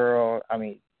your curl. I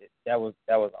mean, that was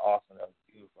awesome. That was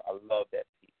beautiful. I love that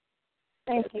piece.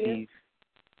 Thank you.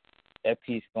 That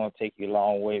piece gonna take you a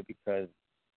long way because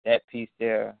that piece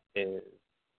there is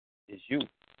you.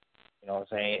 You know what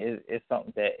I'm saying? It's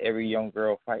something that every young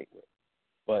girl fight with.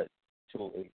 But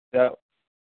to accept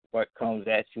what comes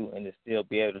at you and to still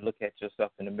be able to look at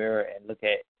yourself in the mirror and look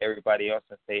at everybody else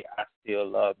and say, I still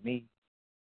love me,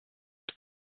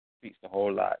 speaks a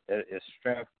whole lot. There is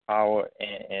strength, power,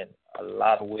 and a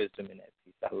lot of wisdom in that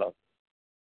piece. I love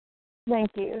it. Thank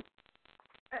you.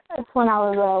 That's when I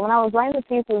was writing the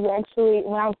pieces, actually,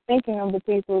 when I was thinking of the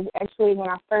pieces, actually, when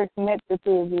I first met the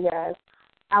two of you guys,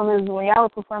 when y'all were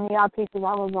performing y'all pieces,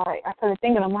 I started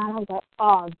thinking of mine. I was like,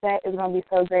 oh, that is going to be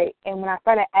so great. And when I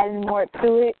started adding more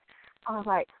to it, I was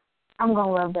like, I'm going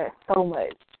to love that so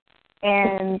much.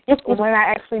 And when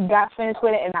I actually got finished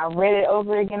with it and I read it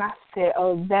over again, I said,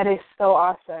 oh, that is so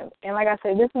awesome. And like I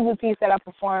said, this is a piece that I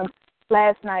performed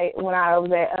last night when I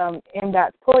was at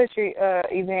M.Dot's poetry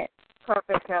event,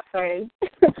 Perfect Cafe.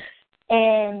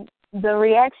 And the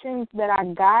reactions that I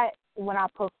got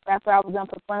after I was done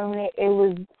performing it, it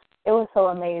was so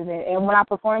amazing. And when I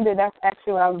performed it, that's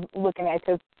actually what I was looking at,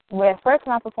 because at first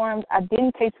when I performed, I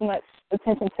didn't pay too much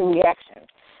attention to reactions.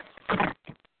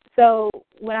 So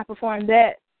when I performed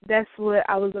that's what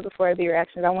I was looking for, the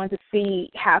reactions. I wanted to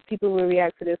see how people would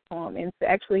react to this poem, and to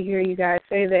actually hear you guys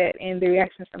say that and the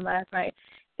reactions from last night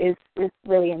is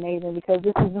really amazing, because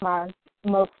this is my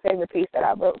most favorite piece that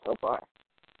I've wrote so far.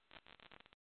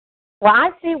 Well,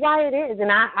 I see why it is,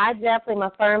 and I definitely am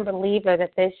a firm believer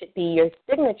that this should be your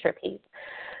signature piece.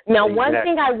 Now, one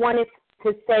thing I wanted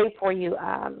to say for you,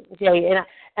 Jay,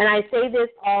 and I say this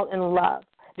all in love,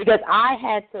 because I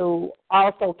had to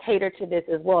also cater to this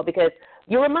as well, because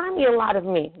you remind me a lot of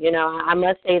me. You know, I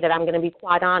must say that I'm going to be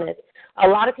quite honest. A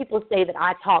lot of people say that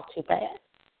I talk too fast.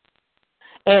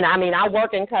 And, I mean, I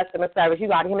work in customer service. You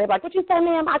got to hear me like, what you say,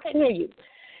 ma'am? I couldn't hear you.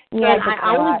 Yeah, and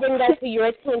I only bring that to your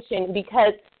attention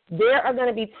because there are going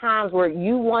to be times where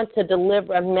you want to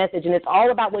deliver a message, and it's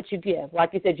all about what you give.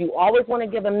 Like you said, you always want to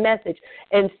give a message,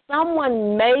 and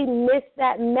someone may miss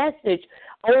that message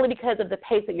only because of the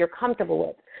pace that you're comfortable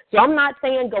with. So I'm not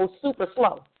saying go super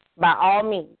slow, by all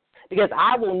means, because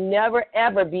I will never,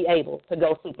 ever be able to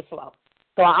go super slow.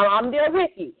 So I'm there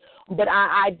with you. But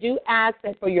I do ask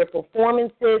that for your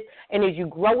performances and as you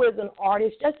grow as an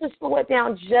artist, just to slow it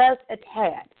down just a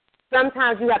tad.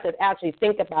 Sometimes you have to actually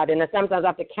think about it, and sometimes I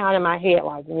have to count in my head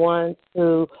like 1,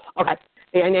 2, okay,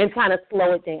 and then kind of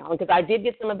slow it down, because I did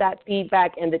get some of that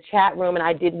feedback in the chat room, and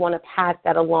I did want to pass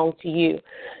that along to you.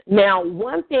 Now,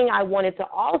 one thing I wanted to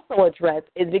also address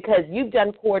is because you've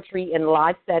done poetry in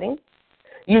live settings,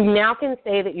 you now can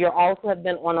say that you also have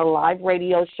been on a live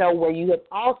radio show where you have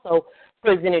also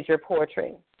presented your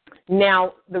poetry.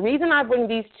 Now, the reason I bring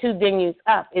these two venues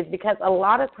up is because a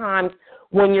lot of times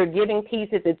when you're giving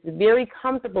pieces, it's very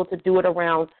comfortable to do it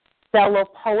around fellow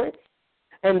poets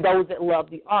and those that love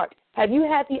the art. Have you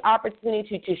had the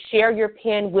opportunity to share your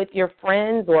pen with your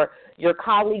friends or your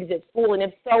colleagues at school? And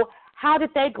if so, how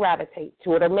did they gravitate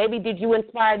to it? Or maybe did you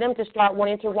inspire them to start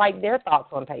wanting to write their thoughts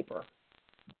on paper?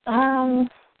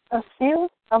 A few.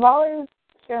 I've always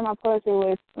shared my poetry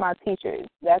with my teachers.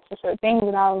 That's for sure. Things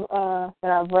that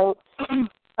I wrote,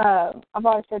 I've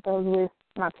always shared those with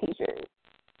my teachers.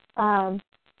 And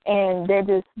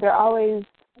they're always,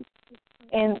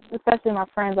 and especially my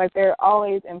friends, like they're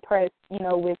always impressed,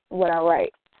 with what I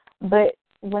write. But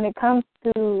when it comes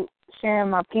to sharing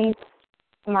my piece,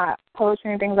 my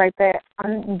poetry and things like that,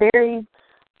 I'm very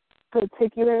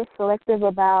particular, selective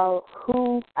about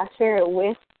who I share it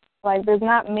with. Like, there's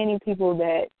not many people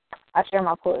that I share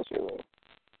my poetry with.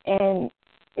 And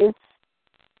it's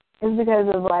because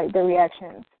of, like, the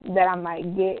reactions that I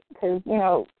might get, because,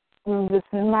 there's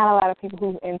not a lot of people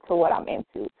who's into what I'm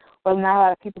into, or not a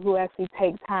lot of people who actually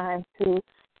take time to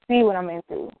see what I'm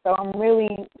into. So I'm really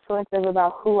selective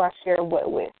about who I share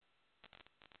what with.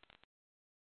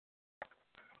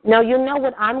 Now, you know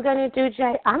what I'm going to do,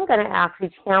 Jay? I'm going to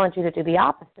actually challenge you to do the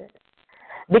opposite,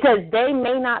 because they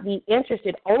may not be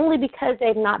interested only because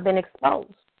they've not been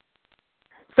exposed.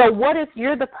 So what if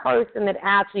you're the person that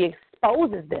actually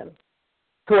exposes them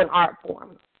to an art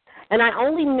form? And I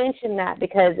only mention that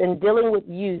because in dealing with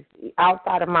youth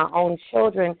outside of my own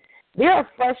children, there are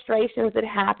frustrations that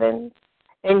happen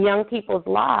in young people's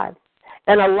lives.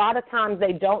 And a lot of times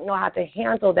they don't know how to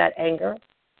handle that anger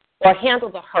or handle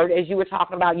the hurt. As you were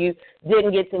talking about, you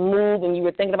didn't get to move and you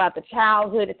were thinking about the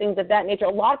childhood and things of that nature. A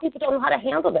lot of people don't know how to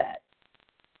handle that.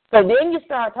 So then you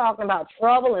start talking about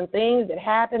trouble and things that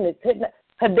happened that could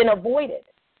have been avoided.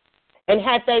 And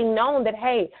had they known that,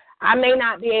 hey, I may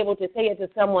not be able to say it to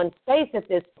someone's face at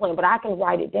this point, but I can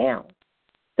write it down.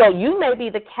 So you may be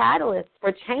the catalyst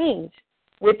for change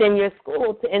within your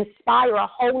school to inspire a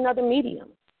whole nother medium.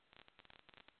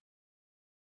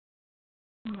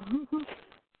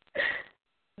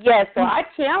 Yes, so I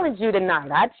challenge you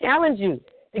tonight. I challenge you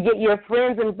to get your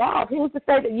friends involved. Who's to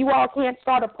say that you all can't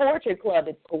start a poetry club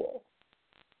at school?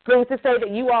 Who's to say that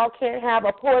you all can't have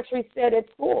a poetry set at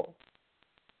school?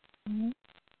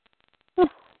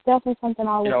 Definitely something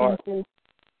I'll look into.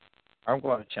 I'm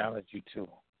going to challenge you too.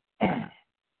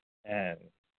 And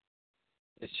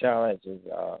this challenge is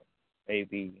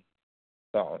maybe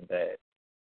something that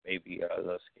may be a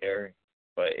little scary,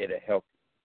 but it'll help you.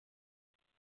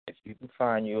 If you can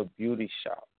find you a beauty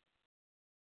shop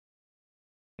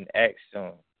and ask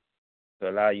them to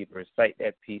allow you to recite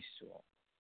that piece to them,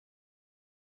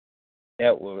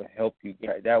 that will help you.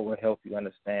 That will help you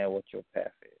understand what your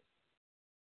path is.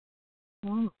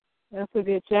 Oh, that's a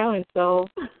good challenge, though.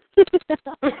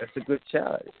 That's a good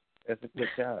challenge. That's a good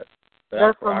challenge. But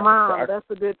that's for Mom. That's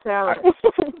a good challenge.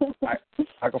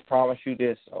 I can promise you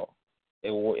this, though.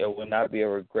 It will not be a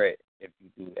regret if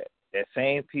you do that. That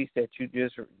same piece that you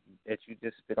just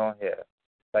spit on here,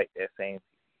 like that same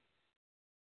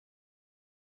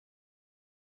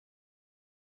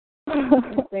piece.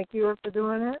 Thank you for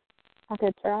doing it. I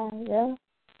could try, yeah.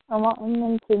 I'm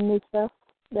into new stuff,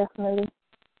 definitely.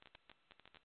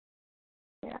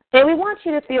 Yeah. And we want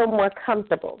you to feel more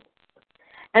comfortable.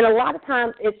 And a lot of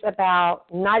times it's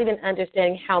about not even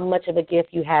understanding how much of a gift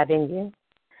you have in you.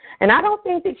 And I don't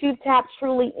think that you've tapped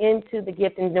truly into the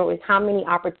gift and know how many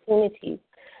opportunities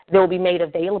that will be made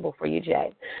available for you,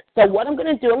 Jay. So what I'm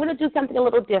going to do something a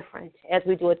little different as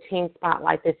we do a team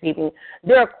spotlight this evening.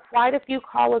 There are quite a few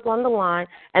callers on the line,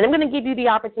 and I'm going to give you the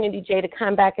opportunity, Jay, to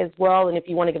come back as well. And if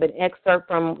you want to give an excerpt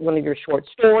from one of your short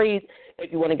stories,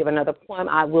 if you want to give another poem,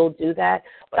 I will do that.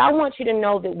 But I want you to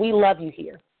know that we love you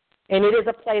here. And it is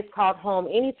a place called home.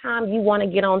 Anytime you want to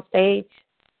get on stage,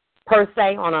 per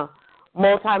se, on a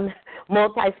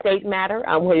multi-state matter,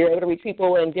 where you're able to reach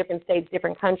people in different states,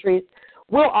 different countries,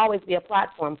 we'll always be a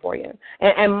platform for you.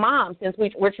 And Mom, since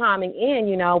we're chiming in,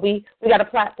 you know, we got a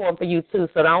platform for you too.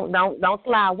 So don't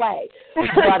slide away.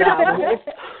 But,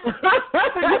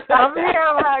 I'm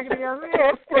here, Mahogany. I'm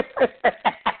here.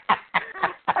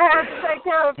 I have to take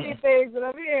care of a few things, but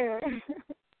I'm here.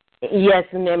 Yes,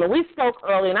 ma'am. And we spoke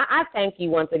earlier, and I thank you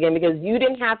once again because you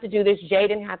didn't have to do this. Jay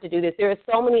didn't have to do this. There are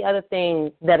so many other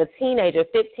things that a teenager,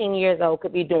 15 years old,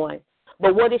 could be doing.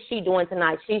 But what is she doing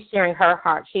tonight? She's sharing her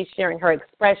heart. She's sharing her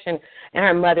expression, and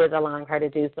her mother is allowing her to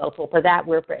do so. So for that,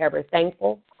 we're forever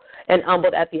thankful and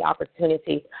humbled at the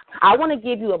opportunity. I want to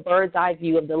give you a bird's eye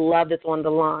view of the love that's on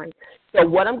the line. So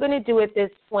what I'm going to do at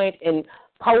this point, and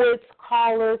poets,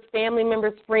 callers, family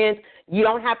members, friends, you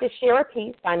don't have to share a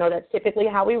piece. I know that's typically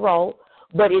how we roll.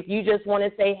 But if you just want to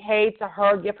say hey to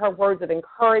her, give her words of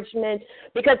encouragement,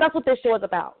 because that's what this show is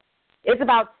about. It's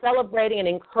about celebrating and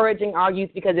encouraging our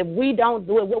youth, because if we don't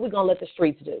do it, what are we going to let the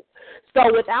streets do?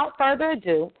 So without further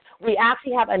ado, we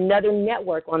actually have another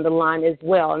network on the line as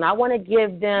well, and I want to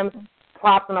give them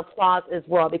props and applause as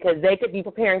well, because they could be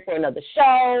preparing for another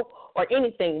show or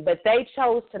anything, but they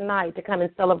chose tonight to come and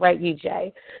celebrate you,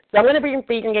 Jay. So I'm going to be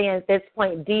bringing at this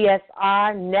point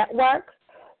DSR Network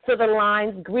to the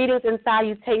lines. Greetings and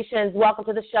salutations. Welcome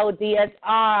to the show,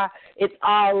 DSR. It's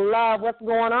all love. What's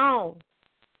going on?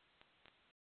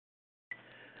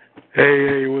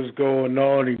 Hey, what's going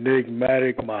on?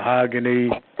 Enigmatic, Mahogany,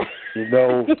 you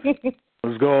know,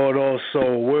 what's going on,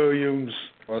 Soule Williams?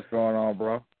 What's going on,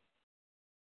 bro?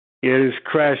 Yeah, this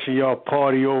crashing y'all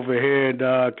party over here,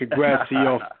 and congrats to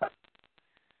y'all.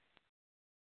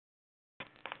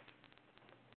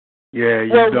 Yeah, you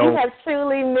know. You have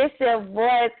truly missed your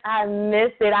voice. I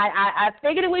missed it. I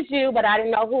figured it was you, but I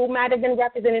didn't know who might have been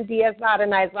representing DSR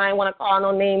tonight, so I didn't want to call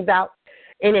no names out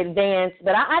in advance.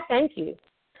 But I thank you.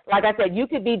 Like I said, you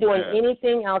could be doing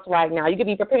anything else right now. You could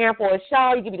be preparing for a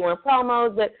show. You could be doing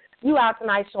promos, but you out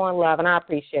tonight showing love, and I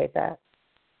appreciate that.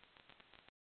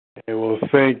 Hey, well,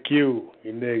 thank you,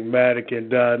 Enigmatic. And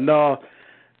no,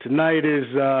 tonight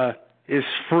is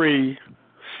free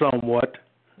somewhat,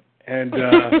 and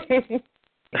you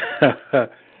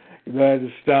had to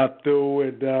stop through.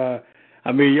 And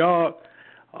I mean, y'all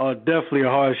are definitely a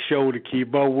hard show to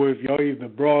keep up with. Y'all either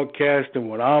broadcasting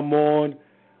when I'm on,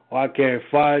 or I can't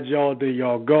find y'all. Then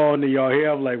y'all gone. Then y'all here.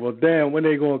 I'm like, well, damn, when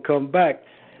they gonna come back?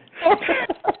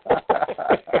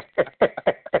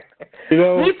 You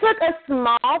know? We took a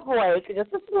small break,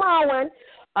 just a small one.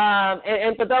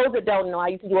 And for those that don't know, I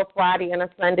used to do a Friday and a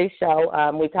Sunday show.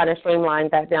 We kind of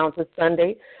streamlined that down to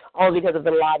Sunday, only because of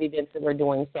the live events that we're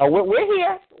doing. So we're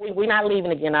here. We're not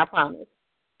leaving again, I promise.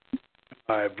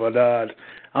 All right, but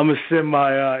I'm going to send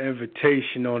my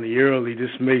invitation on the early.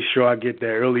 Just make sure I get that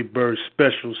early bird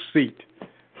special seat.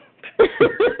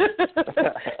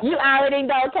 You already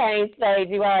know, Kane Stage.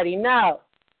 You already know.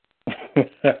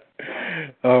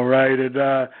 All right, and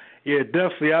yeah,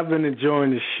 definitely, I've been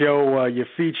enjoying the show. Your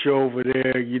feature over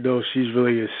there, you know, she's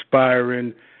really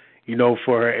inspiring. You know,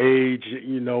 for her age,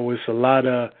 you know, it's a lot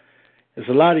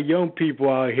of young people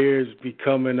out here is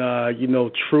becoming, you know,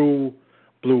 true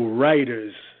blue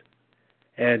writers,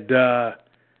 and that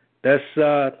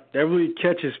really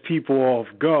catches people off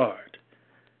guard.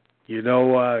 You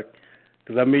know,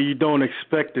 because I mean, you don't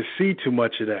expect to see too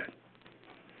much of that.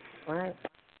 Right.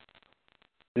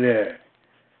 Yeah.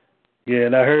 Yeah,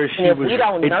 and I heard she and if was. we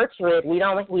don't nurture it, we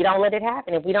don't let it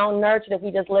happen. If we don't nurture it, if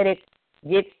we just let it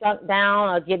get sunk down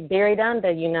or get buried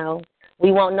under, you know,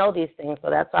 we won't know these things. So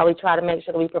that's why we try to make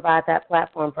sure that we provide that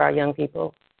platform for our young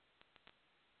people.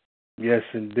 Yes,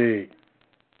 indeed.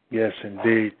 Yes,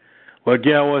 indeed. Well,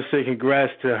 again, I want to say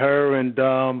congrats to her, and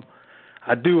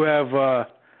I do have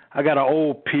I got an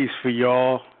old piece for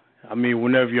y'all. I mean,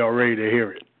 whenever y'all ready to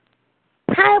hear it.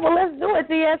 Hey, well, let's do it,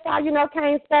 DSR. You know,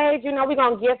 Kane Stage, you know, we're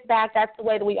going to give back. That's the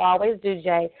way that we always do,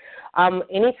 Jay.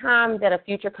 Anytime that a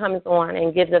future comes on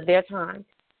and gives of their time,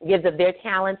 gives of their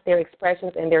talents, their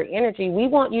expressions, and their energy, we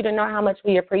want you to know how much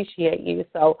we appreciate you.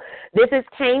 So this is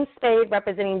Kane Spade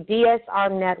representing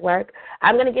DSR Network.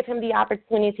 I'm going to give him the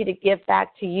opportunity to give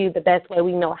back to you the best way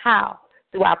we know how,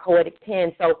 through our poetic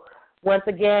pen. So once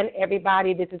again,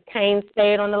 everybody, this is Kane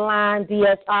Spade on the line.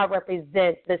 DSR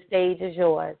represents. The stage is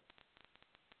yours.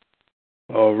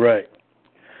 All right.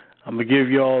 I'm going to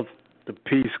give y'all the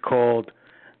piece called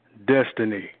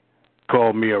Destiny.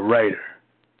 Call me a writer.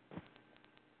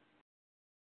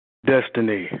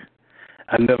 Destiny.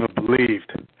 I never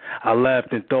believed. I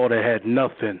laughed and thought it had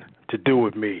nothing to do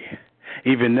with me.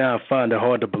 Even now I find it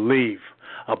hard to believe.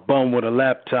 A bum with a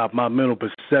laptop, my mental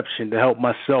perception to help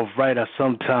myself write. I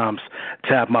sometimes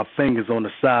tap my fingers on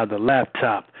the side of the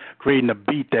laptop, creating a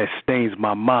beat that stains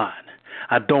my mind.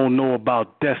 I don't know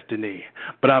about destiny,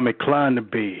 but I'm inclined to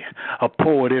be a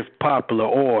poet if popular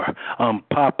or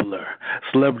unpopular.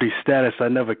 Celebrity status I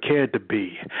never cared to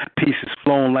be. Pieces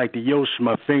flowing like the ocean,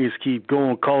 my fingers keep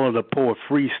going, calling the poet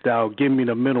freestyle. Give me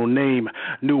the middle name,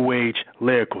 New Age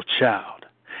Lyrical Child.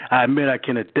 I admit I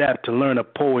can adapt to learn a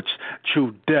poet's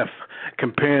true depth,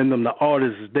 comparing them to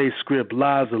artists as they script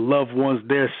lives of loved ones,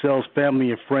 their selves, family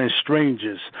and friends,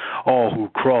 strangers, all who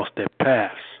cross their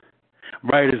paths.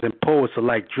 Writers and poets are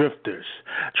like drifters,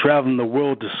 traveling the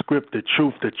world to script the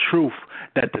truth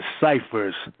that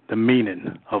deciphers the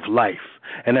meaning of life.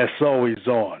 And that's always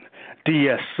on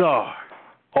DSR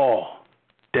all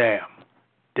damn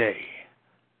day.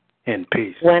 In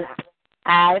peace. When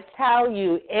I tell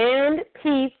you, in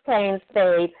peace, Kane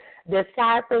Spade,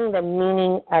 deciphering the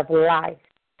meaning of life.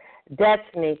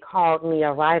 Destiny called me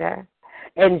a writer.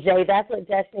 And, Jay, that's what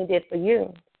Destiny did for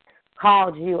you,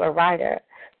 called you a writer.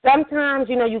 Sometimes,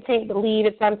 you can't believe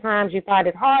it. Sometimes you find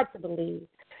it hard to believe.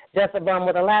 Just a bum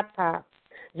with a laptop.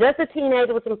 Just a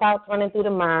teenager with some thoughts running through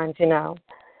the mind,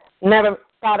 Never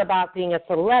thought about being a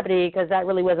celebrity because that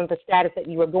really wasn't the status that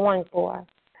you were going for.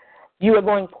 You were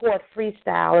going poet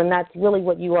freestyle, and that's really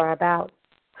what you are about.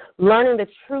 Learning the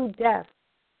true depth.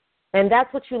 And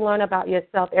that's what you learn about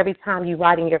yourself every time you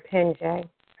write in your pen, Jay.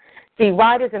 See,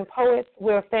 writers and poets,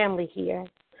 we're a family here.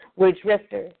 We're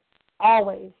drifters,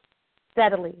 always,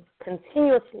 steadily,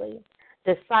 continuously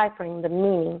deciphering the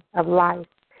meaning of life.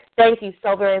 Thank you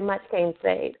so very much, Kane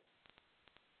Spade.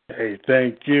 Hey,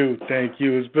 thank you.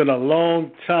 It's been a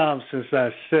long time since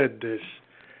I said this.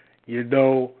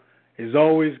 It's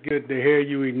always good to hear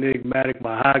you, Enigmatic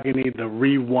Mahogany, the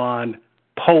Rewind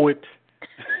Poet.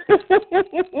 And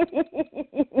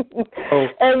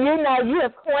you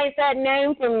have coined that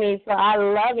name for me, so I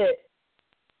love it.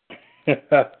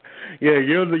 Yeah,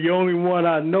 you're the only one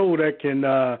I know that can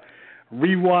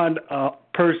rewind a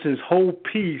person's whole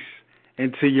piece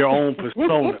into your own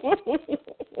persona.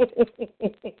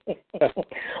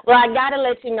 Well, I got to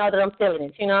let you know that I'm feeling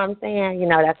it. You know what I'm saying?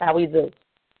 That's how we do.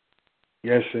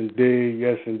 Yes, indeed.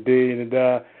 And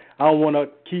I don't want to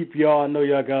keep y'all. I know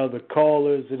y'all got other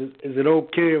callers. Is it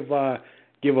okay if I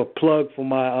give a plug for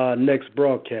my next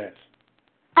broadcast?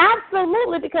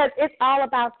 Absolutely, because it's all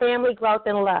about family growth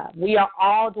and love. We are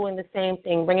all doing the same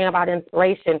thing, bringing about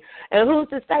inspiration. And who's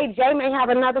to say Jay may have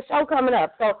another show coming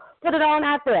up? So put it on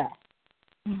after that.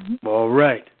 Mm-hmm. All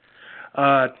right.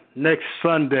 Next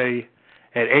Sunday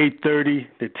at 8:30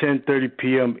 to 10:30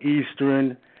 p.m.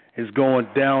 Eastern is going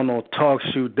down on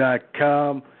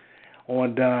TalkShoe.com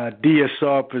on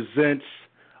DSR Presents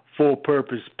Full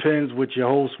Purpose Pens with your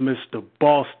host, Mr.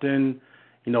 Boston.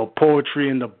 Poetry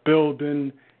in the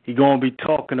building. He's going to be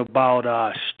talking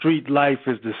about street life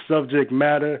as the subject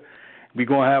matter. We're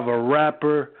going to have a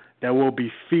rapper that will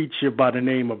be featured by the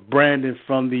name of Brandon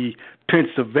from the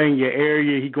Pennsylvania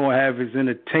area. He's going to have his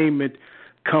entertainment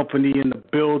company in the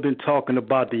building talking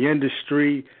about the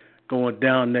industry, going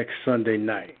down next Sunday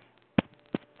night.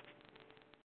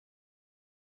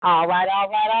 All right.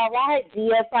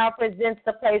 DSR Presents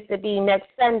the place to be next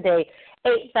Sunday,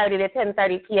 8:30 to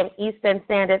 10:30 p.m. Eastern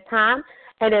Standard Time.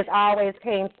 And as always,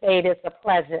 Kane Spade, it's a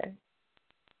pleasure.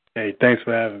 Hey, thanks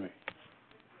for having me.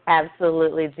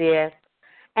 Absolutely, dear.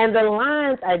 And the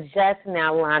lines are just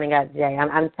now lining up, Jay.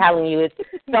 I'm telling you, it's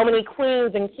so many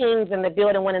queens and kings in the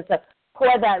building wanting to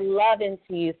pour that love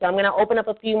into you. So I'm going to open up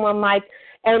a few more mics.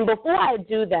 And before I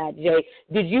do that, Jay,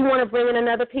 did you want to bring in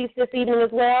another piece this evening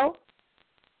as well?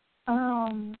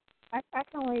 I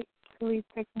can wait till we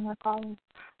take some more callers.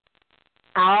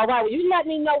 All right. Well, you let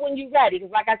me know when you're ready,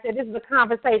 because like I said, this is a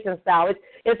conversation style.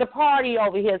 It's a party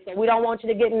over here, so we don't want you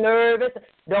to get nervous.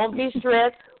 Don't be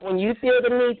stressed. When you feel the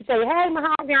need to say, hey,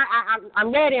 Mahogany,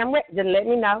 I'm ready, just let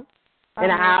me know. And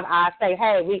I say,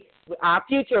 hey, our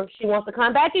future, she wants to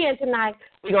come back in tonight.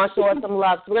 We're going to show her some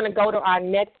love. So we're going to go to our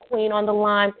next queen on the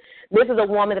line. This is a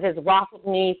woman that has rocked with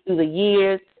me through the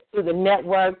years, through the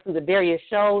network, through the various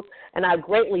shows, and I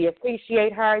greatly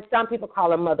appreciate her. Some people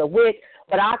call her Mother Witch,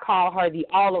 but I call her the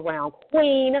all-around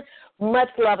queen. Much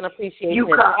love and appreciation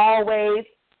always.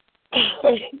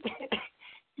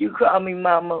 You call me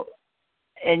Mama,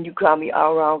 and you call me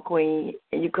all-around queen,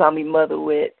 and you call me Mother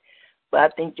Witch, but I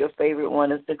think your favorite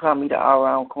one is to call me the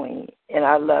all-around queen, and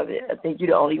I love it. I think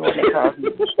you're the only one that calls me.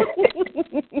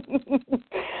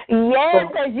 Yes,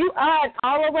 because you are an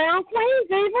all-around queen,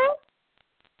 people.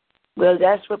 Well,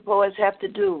 that's what poets have to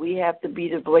do. We have to be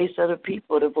the voice of the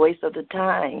people, the voice of the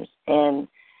times, and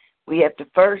we have to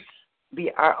first be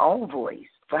our own voice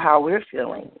for how we're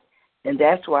feeling, and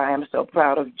that's why I'm so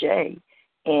proud of Jay,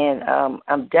 and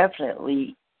I'm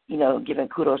definitely, giving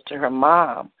kudos to her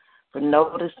mom for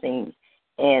noticing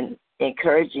and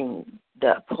encouraging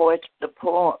the poet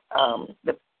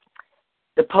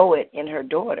in her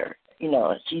daughter.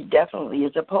 She definitely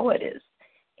is a poetess.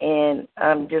 And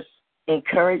I'm just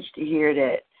encouraged to hear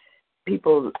that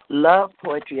people love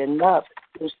poetry enough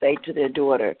to say to their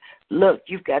daughter, look,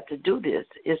 you've got to do this.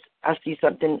 I see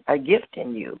a gift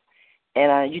in you.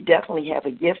 And you definitely have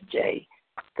a gift, Jay.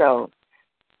 So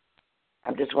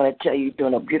I just want to tell you, you're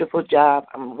doing a beautiful job.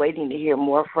 I'm waiting to hear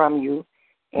more from you,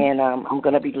 and I'm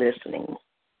going to be listening.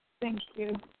 Thank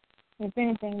you. If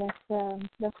anything,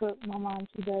 that's what my mom,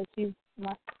 she does. She's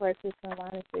my support system,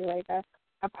 honestly. Like, I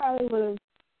probably would have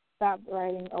stopped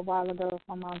writing a while ago if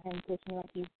my mom hadn't pushed me, like,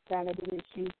 you got to do this.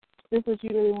 This is what you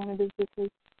really want to do. This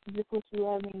is what you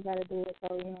love, and you got to do it.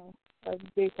 So, a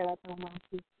big shout out to my mom.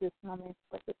 She's just my main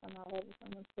support system. I love her so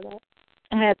much for that.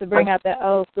 I had to bring out that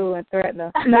old school and threaten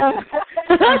her. No,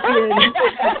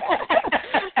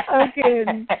 I'm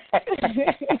kidding.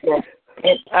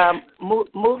 And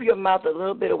move your mouth a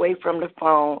little bit away from the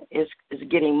phone. It's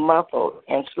getting muffled,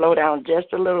 and slow down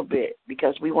just a little bit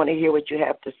because we want to hear what you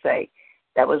have to say.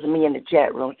 That was me in the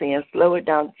chat room saying slow it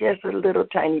down just a little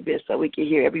tiny bit so we can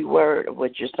hear every word of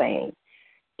what you're saying.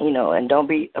 And don't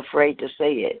be afraid to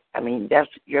say it. I mean, that's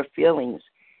your feelings,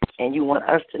 and you want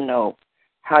us to know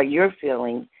how you're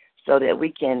feeling so that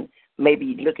we can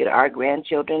maybe look at our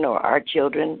grandchildren or our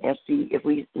children and see if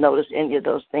we notice any of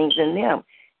those things in them.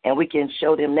 And we can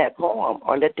show them that poem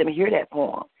or let them hear that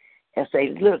poem and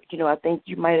say, look, I think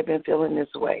you might have been feeling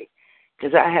this way.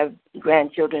 Because I have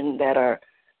grandchildren that are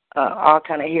all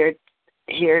kind of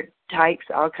hair types,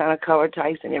 all kind of color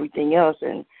types and everything else.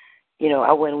 And,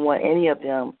 I wouldn't want any of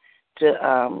them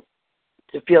to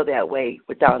feel that way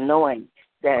without knowing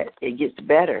that it gets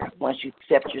better once you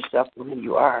accept yourself for who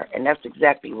you are. And that's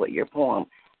exactly what your poem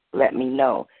let me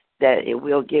know, that it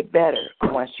will get better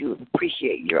once you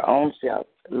appreciate your own self,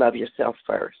 love yourself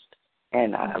first.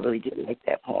 And I really did like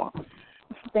that poem.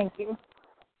 Thank you.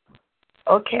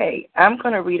 Okay, I'm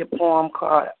going to read a poem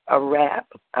called A Rap.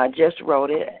 I just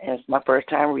wrote it, and it's my first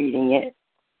time reading it.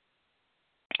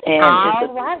 And all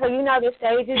right, well, the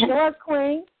stage is yours,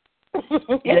 Queen.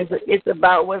 It's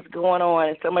about what's going on.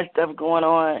 There's so much stuff going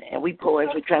on, and we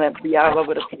poets, we're trying to be all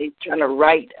over the place, trying to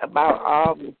write about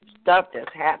all the stuff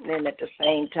that's happening at the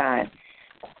same time.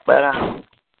 But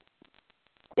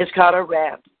it's called A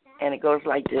Rap, and it goes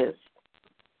like this.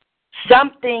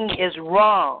 Something is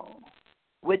wrong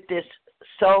with this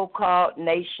so-called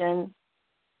nation.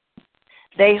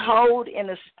 They hold in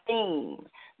esteem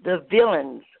the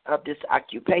villains of this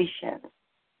occupation.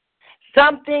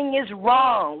 Something is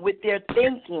wrong with their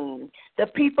thinking. The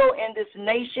people in this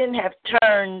nation have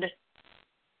turned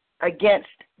against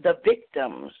the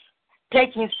victims,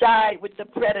 taking side with the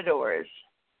predators.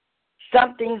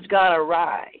 Something's gone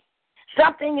awry.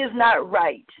 Something is not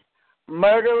right.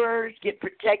 Murderers get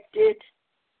protected,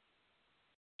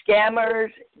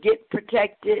 scammers get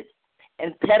protected,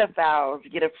 and pedophiles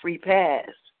get a free pass.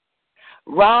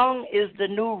 Wrong is the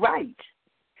new right.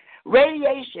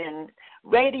 Radiation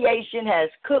has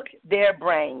cooked their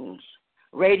brains.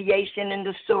 Radiation in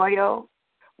the soil,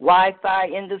 Wi-Fi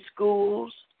in the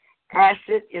schools,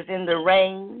 acid is in the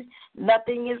rain.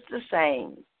 Nothing is the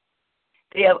same.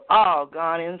 They have all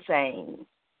gone insane.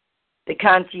 The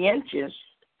conscientious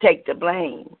take the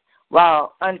blame,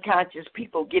 while unconscious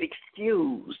people get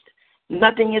excused.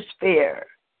 Nothing is fair.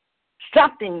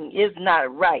 Something is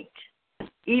not right.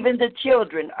 Even the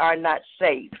children are not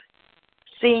safe.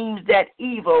 Seems that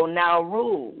evil now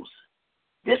rules.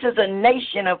 This is a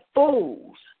nation of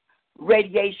fools.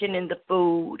 Radiation in the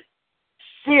food.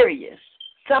 Serious.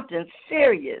 Something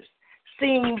serious.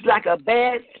 Seems like a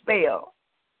bad spell.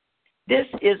 This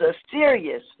is a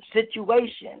serious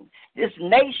situation. This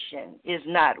nation is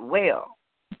not well.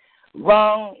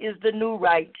 Wrong is the new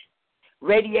right.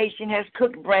 Radiation has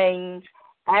cooked brains.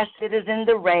 Acid is in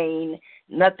the rain.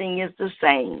 Nothing is the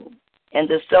same. And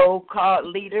the so-called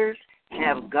leaders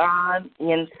have gone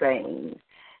insane.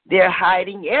 They're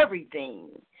hiding everything.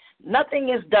 Nothing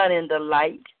is done in the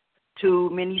light. Too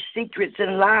many secrets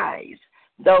and lies.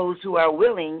 Those who are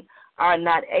willing are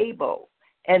not able,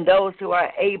 and those who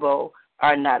are able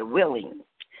are not willing.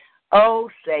 Oh,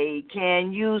 say,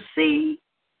 can you see?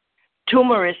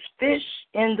 Tumorous fish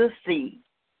in the sea.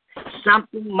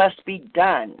 Something must be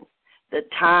done. The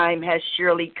time has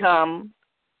surely come.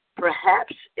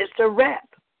 Perhaps it's a wrap.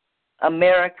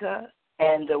 America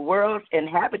and the world's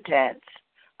inhabitants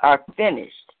are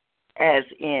finished, as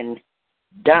in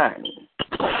done.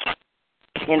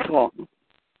 End poem.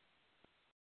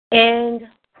 End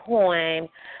poem.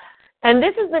 And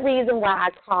this is the reason why I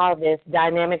call this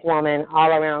Dynamic Woman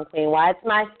All Around Queen, why it's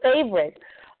my favorite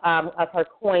of her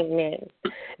coinage.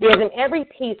 Because in every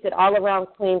piece that All Around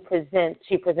Queen presents,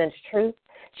 she presents truth,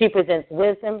 she presents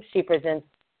wisdom, she presents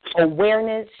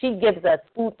awareness, she gives us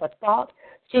food for thought,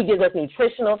 she gives us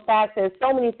nutritional facts. There's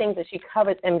so many things that she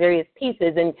covers in various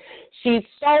pieces, and she's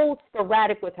so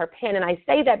sporadic with her pen, and I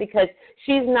say that because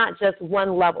she's not just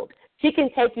one-leveled. She can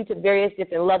take you to various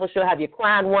different levels. She'll have you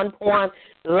cry in one poem,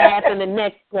 laugh in the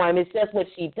next poem. It's just what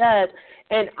she does.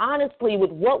 And honestly, with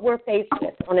what we're faced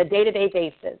with on a day-to-day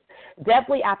basis,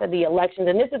 definitely after the elections,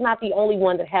 and this is not the only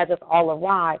one that has us all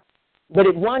awry, but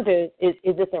it wonders, is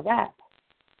this a wrap?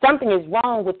 Something is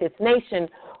wrong with this nation,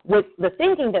 with the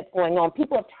thinking that's going on.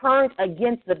 People have turned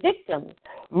against the victims.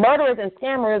 Murderers and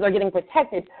scammers are getting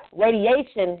protected.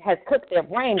 Radiation has cooked their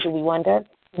brains, do we wonder?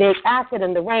 There's acid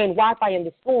in the rain, Wi-Fi in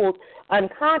the schools.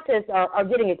 Unconscious are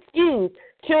getting excused.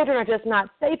 Children are just not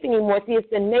safe anymore. See, it's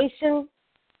the nation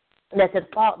that's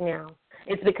at fault now.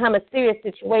 It's become a serious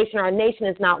situation. Our nation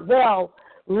is not well.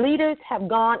 Leaders have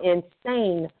gone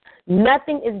insane.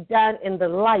 Nothing is done in the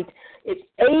light. It's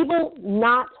able,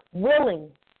 not willing,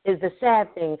 is the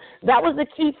sad thing. That was the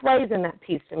key phrase in that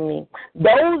piece to me.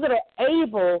 Those that are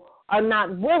able are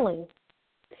not willing.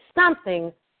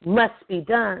 Something must be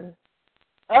done.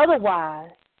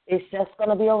 Otherwise, it's just going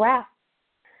to be a wrap.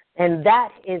 And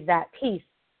that is that piece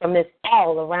from this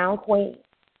all-around queen.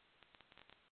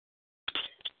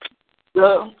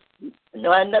 Well,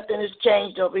 no, nothing has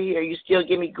changed over here. You still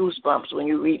give me goosebumps when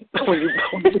you read.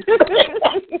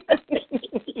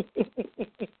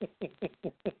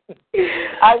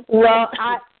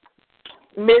 I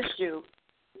missed you.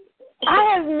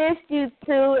 I have missed you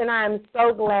too, and I am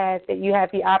so glad that you had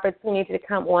the opportunity to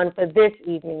come on for this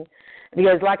evening.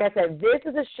 Because, like I said, this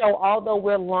is a show, although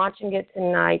we're launching it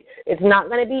tonight, it's not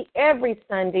going to be every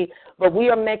Sunday, but we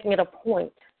are making it a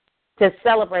point to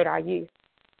celebrate our youth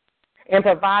and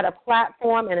provide a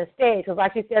platform and a stage. Because,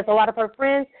 like she says, a lot of her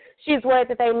friends, she's worried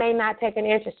that they may not take an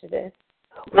interest in this.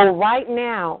 Well, right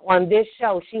now on this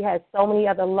show, she has so many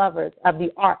other lovers of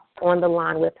the arts on the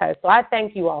line with her. So I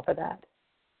thank you all for that.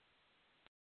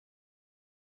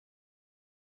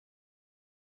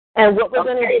 And what we're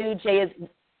going to do, Jay, is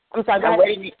I'm sorry,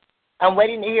 I'm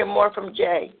waiting to hear more from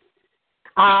Jay.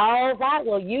 All right.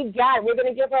 Well, you got it. We're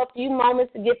going to give her a few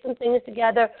moments to get some things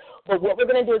together. But what we're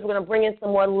going to do is we're going to bring in some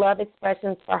more love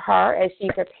expressions for her as she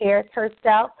prepares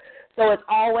herself. So it's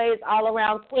always All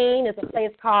Around Queen. It's a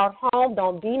place called home.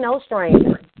 Don't be no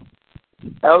stranger.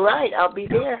 All right. I'll be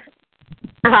there.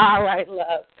 All right,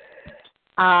 love.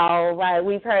 All right.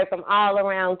 We've heard from All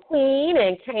Around Queen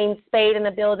and Kane Spade in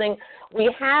the building.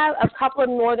 We have a couple of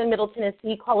Northern Middle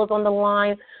Tennessee callers on the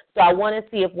line, so I want to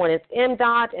see if one is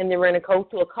MDOT, and then we're going to go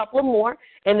to a couple of more.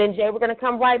 And then, Jay, we're going to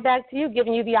come right back to you,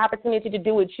 giving you the opportunity to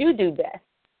do what you do best,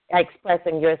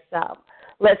 expressing yourself.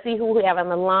 Let's see who we have on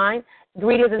the line.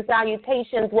 Greetings and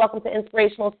salutations. Welcome to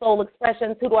Inspirational Soul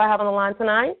Expressions. Who do I have on the line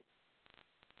tonight?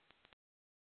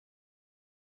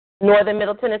 Northern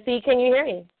Middle Tennessee, can you hear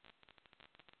me?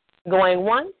 Going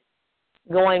once,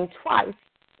 going twice.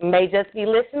 May just be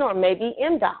listening or maybe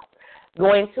MDOT.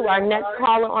 Going to our next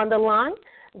caller on the line.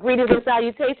 Greetings and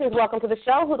salutations. Welcome to the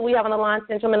show. Who do we have on the line,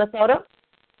 Central Minnesota?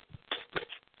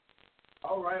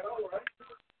 All right.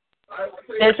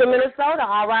 Central Minnesota.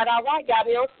 All right. Got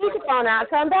me on speakerphone. I'll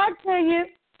come back to you.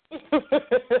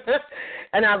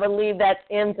 And I believe that's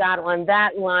MDOT on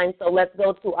that line. So let's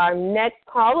go to our next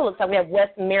caller. Looks like we have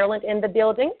West Maryland in the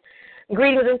building.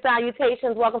 Greetings and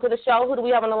salutations. Welcome to the show. Who do we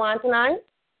have on the line tonight?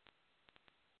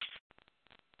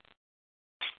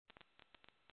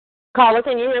 Caller,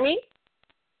 can you hear me?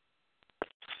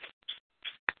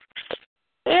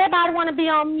 Everybody want to be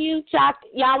on mute.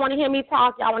 Y'all want to hear me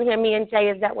talk? Y'all want to hear me and Jay?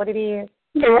 Is that what it is?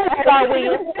 Sorry,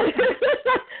 William.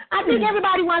 I think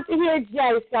everybody wants to hear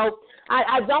Jay, so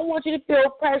I don't want you to feel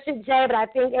pressured, Jay, but I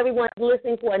think everyone's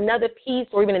listening for another piece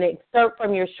or even an excerpt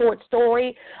from your short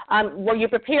story. Were you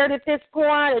prepared at this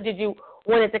point, or did you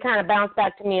want it to kind of bounce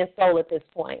back to me and Soule at this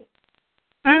point?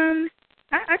 I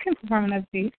can perform another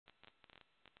piece.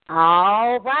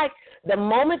 All right. The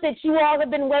moment that you all have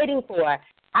been waiting for,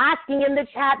 asking in the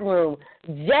chat room,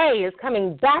 Jay is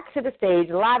coming back to the stage,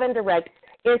 live and direct,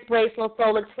 Inspirational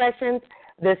Soul Expressions.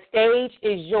 The stage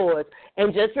is yours.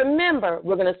 And just remember,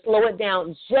 we're going to slow it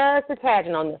down just a tad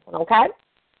on this one, okay?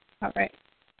 All right.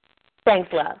 Thanks,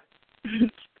 love.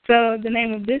 So the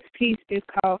name of this piece is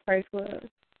called First Love.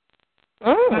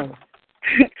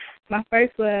 My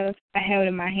first love I held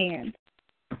in my hand.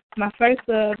 My first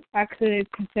love I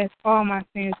could confess all my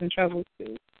sins and troubles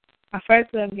to. My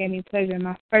first love gave me pleasure.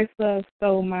 My first love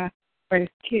stole my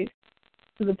first kiss.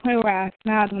 To the point where I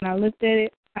smiled when I looked at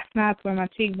it, I smiled where my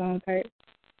cheekbones hurt.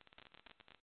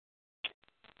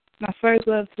 My first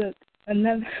love took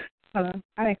another. Hold on,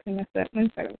 I actually messed up. Let me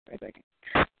start over for a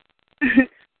second.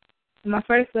 My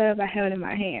first love I held in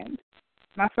my hand.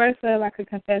 My first love I could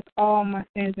confess all my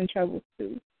sins and troubles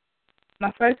to.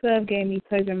 My first love gave me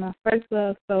pleasure. My first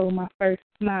love stole my first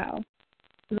smile.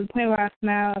 To the point where I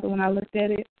smiled when I looked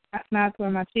at it, I smiled to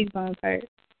where my cheekbones hurt.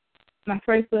 My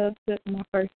first love took my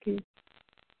first kiss.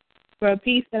 For a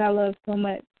piece that I loved so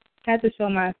much, I had to show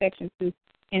my affection to,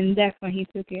 and that's when he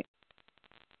took it.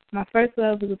 My first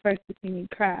love was the first to see me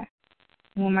cry.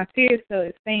 And when my tears fell,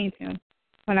 it stained him.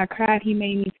 When I cried, he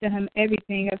made me tell him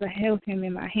everything as I held him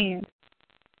in my hand.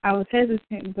 I was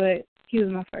hesitant, but he was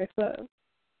my first love.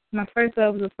 My first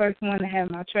love was the first one to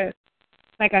have my trust.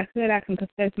 Like I said, I can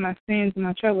confess my sins and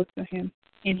my troubles to him,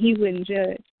 and he wouldn't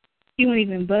judge. He wouldn't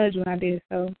even budge when I did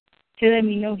so. He let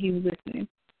me know he was listening.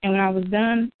 And when I was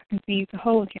done, I continued to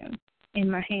hold him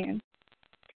in my hand.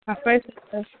 My first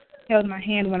love held my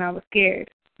hand when I was scared.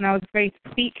 When I was afraid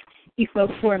to speak, he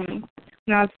spoke for me.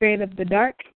 When I was afraid of the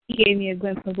dark, he gave me a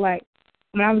glimpse of light.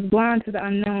 When I was blind to the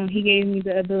unknown, he gave me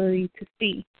the ability to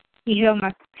see. He held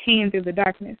my hand through the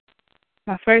darkness.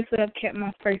 My first love kept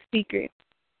my first secret.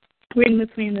 Written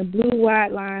between the blue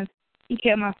wide lines, he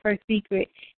kept my first secret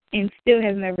and still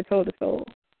has never told a soul.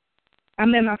 I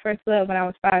met my first love when I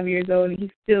was 5 years old, and he's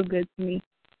still good to me.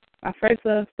 My first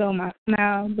love stole my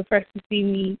smile, the first to see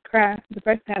me cry, the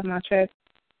first to have my trust.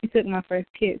 He took my first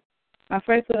kiss. My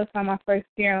first love saw my first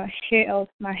tear and held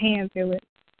my hand through it.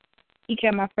 He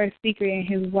kept my first secret in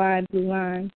his wide blue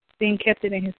line, then kept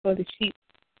it in his folded sheet.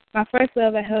 My first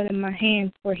love I held in my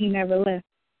hand, for he never left.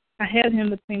 I held him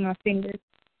between my fingers.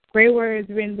 Gray words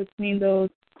written between those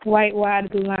white, wide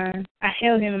blue lines. I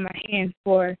held him in my hand,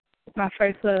 for my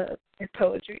first love is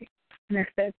poetry. And that's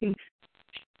that piece.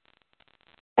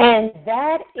 And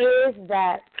that is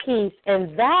that piece.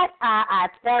 And that, I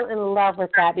fell in love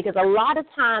with that, because a lot of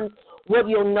times what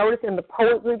you'll notice in the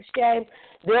poet groups, Jay,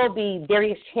 there'll be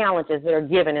various challenges that are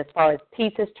given as far as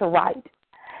pieces to write.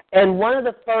 And one of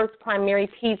the first primary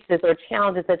pieces or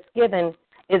challenges that's given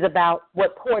is about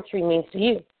what poetry means to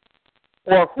you,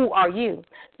 or who are you.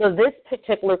 So this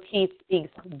particular piece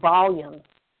speaks volumes.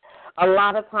 A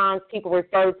lot of times people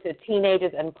refer to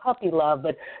teenagers and puppy love,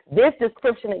 but this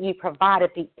description that you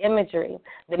provided, the imagery,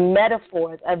 the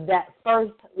metaphors of that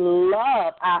first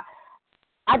love,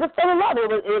 I just fell in love.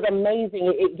 It was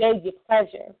amazing. It gave you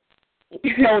pleasure.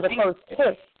 You showed the first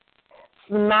kiss,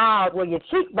 smiled where your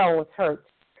cheekbones hurt.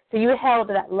 So you held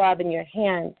that love in your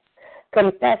hand,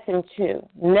 confessing to,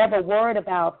 never worried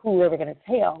about who you were going to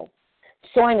tell.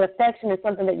 Showing affection is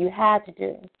something that you had to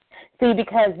do. See,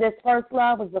 because this first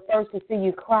love was the first to see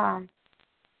you cry,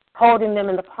 holding them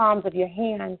in the palms of your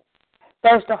hands,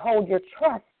 first to hold your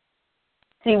trust.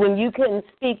 See, when you couldn't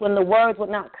speak, when the words would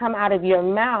not come out of your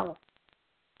mouth,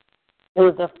 it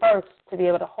was the first to be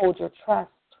able to hold your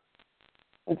trust.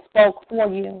 It spoke for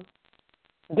you,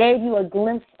 gave you a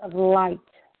glimpse of light,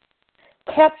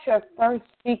 kept your first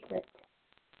secret,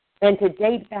 and to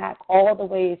date back all the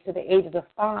way to the ages of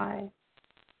 5.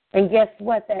 And guess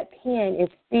what? That pen is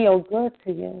still good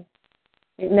to you.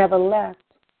 It never left.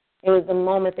 It was the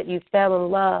moment that you fell in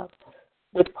love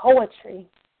with poetry.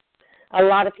 A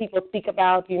lot of people speak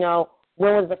about, when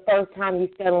was the first time you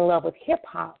fell in love with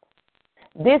hip-hop?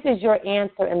 This is your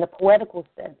answer in the poetical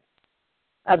sense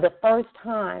of the first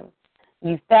time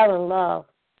you fell in love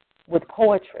with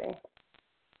poetry.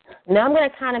 Now I'm going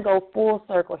to kind of go full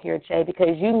circle here, Jay,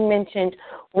 because you mentioned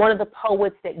one of the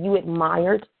poets that you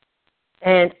admired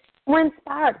and were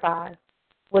inspired by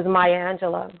was Maya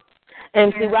Angelou.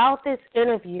 And throughout this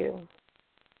interview,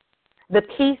 the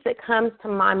piece that comes to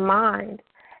my mind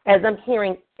as I'm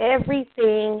hearing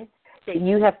everything that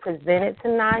you have presented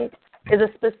tonight is a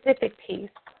specific piece.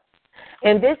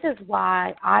 And this is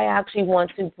why I actually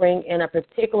want to bring in a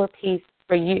particular piece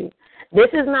for you. This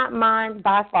is not mine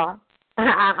by far.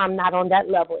 I'm not on that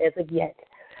level as of yet.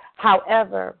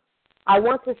 However, I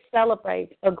want to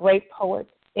celebrate a great poet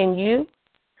in you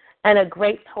and a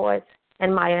great poet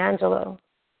in Maya Angelou.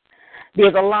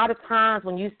 There's a lot of times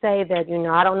when you say that,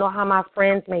 I don't know how my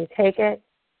friends may take it.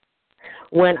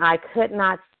 When I could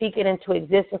not speak it into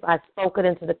existence, I spoke it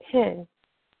into the pen,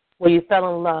 where you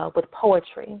fell in love with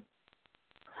poetry.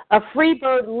 A free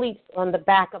bird leaps on the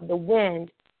back of the wind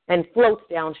and floats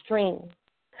downstream,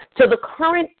 till the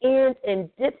current ends and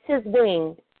dips his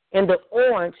wing in the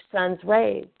orange sun's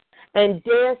rays and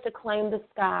dares to claim the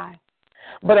sky.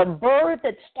 But a bird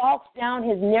that stalks down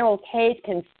his narrow cage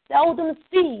can seldom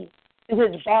see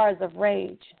through his bars of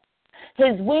rage.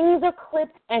 His wings are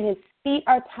clipped and his feet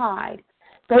are tied,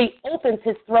 so he opens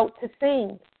his throat to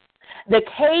sing. The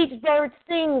caged bird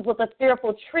sings with a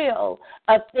fearful trill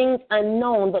of things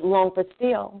unknown but long for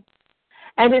still.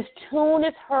 And his tune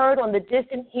is heard on the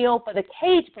distant hill, for the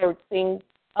caged bird sings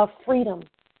of freedom.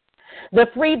 The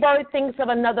free bird thinks of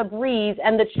another breeze,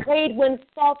 and the trade wind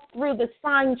stalks through the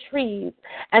sighing trees,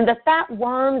 and the fat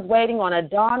worms waiting on a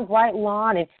dawn bright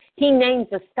lawn, and he names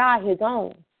the sky his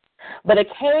own. But a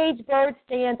caged bird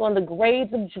stands on the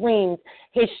graves of dreams.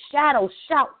 His shadow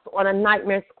shouts on a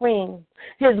nightmare scream.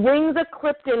 His wings are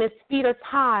clipped and his feet are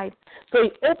tied, so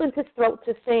he opens his throat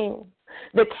to sing.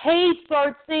 The caged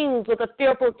bird sings with a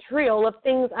fearful trill of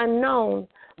things unknown,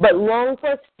 but long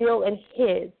for still and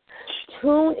his.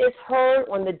 Tune is heard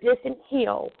on the distant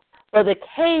hill, for the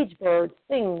caged bird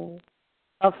sings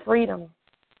of freedom.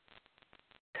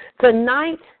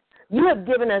 Tonight, you have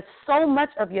given us so much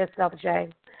of yourself, Jay,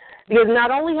 because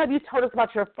not only have you told us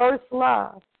about your first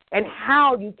love and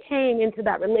how you came into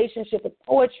that relationship with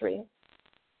poetry,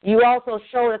 you also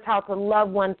showed us how to love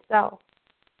oneself.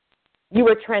 You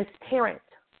were transparent.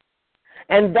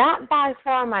 And that by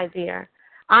far, my dear,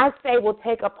 I say will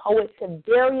take a poet to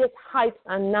various heights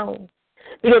unknown.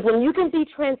 Because when you can be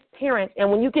transparent and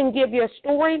when you can give your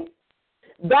story,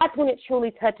 that's when it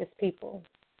truly touches people.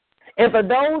 And for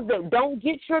those that don't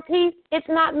get your piece, it's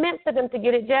not meant for them to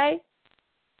get it, Jay.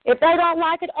 If they don't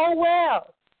like it, oh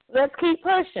well, let's keep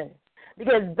pushing.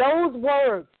 Because those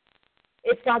words,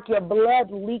 it's like your blood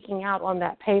leaking out on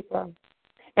that paper.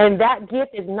 And that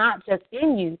gift is not just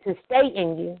in you to stay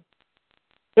in you.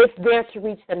 It's there to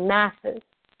reach the masses,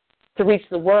 to reach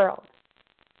the world.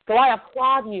 So I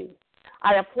applaud you.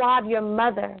 I applaud your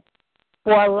mother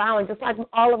for allowing, just like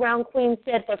All Around Queen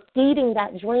said, for feeding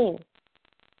that dream,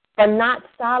 for not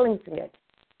silencing it.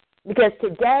 Because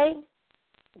today,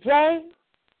 Jay,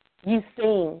 you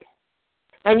sing,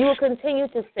 and you will continue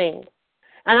to sing.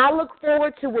 And I look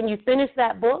forward to when you finish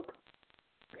that book.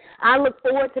 I look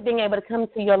forward to being able to come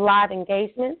to your live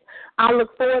engagements. I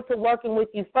look forward to working with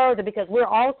you further because we're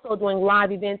also doing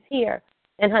live events here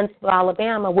in Huntsville,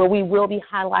 Alabama, where we will be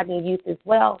highlighting youth as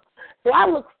well. So I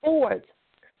look forward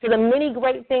to the many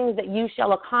great things that you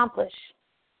shall accomplish.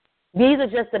 These are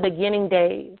just the beginning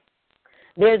days.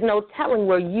 There's no telling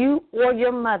where you or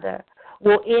your mother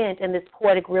will end in this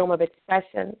poetic realm of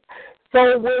expression.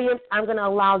 So, William, I'm going to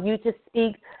allow you to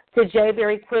speak to Jay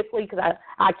very quickly because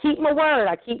I keep my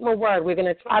word. We're going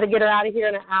to try to get her out of here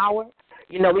in an hour.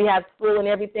 You know, we have school and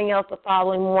everything else the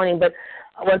following morning. But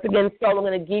once again, Soule, I'm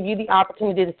going to give you the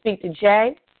opportunity to speak to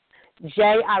Jay.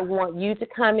 Jay, I want you to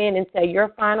come in and say your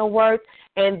final words.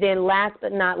 And then last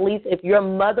but not least, if your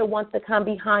mother wants to come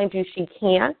behind you, she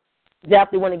can.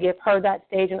 Definitely want to give her that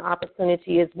stage and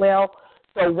opportunity as well.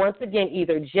 So once again,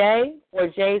 either Jay or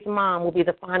Jay's mom will be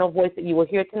the final voice that you will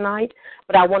hear tonight.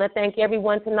 But I want to thank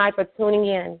everyone tonight for tuning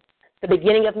in, the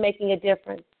beginning of making a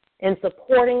difference, in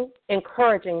supporting,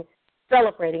 encouraging,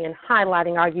 celebrating, and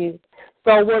highlighting our youth.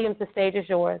 So, Williams, the stage is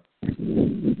yours. I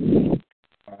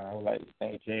would like to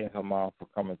thank Jay and her mom for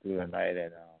coming through tonight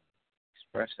and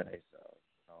expressing themselves.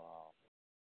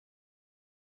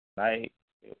 Tonight,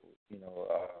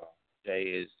 Jay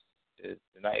is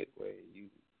the night where you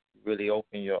really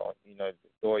open your, the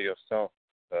door yourself.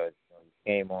 Because you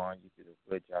came on, you did a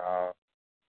good job,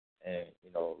 and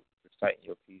reciting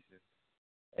your pieces,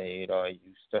 and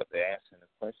you stuck to answering the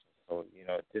questions. So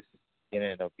this is the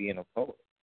beginning of being a poet.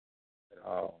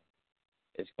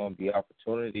 It's going to be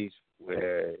opportunities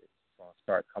where it's going to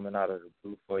start coming out of the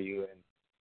blue for you,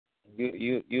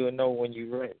 and you'll know when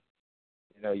you're ready.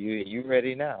 You're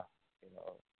ready now.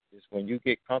 Just when you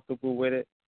get comfortable with it,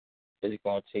 it's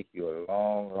going to take you a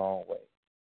long, long way.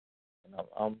 And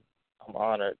I'm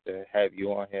honored to have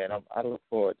you on here, and I look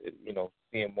forward to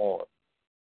seeing more.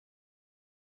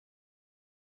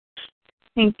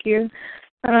 Thank you.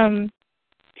 I'm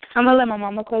gonna let my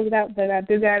mama close it out, but I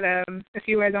do got a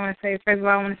few words I want to say. First of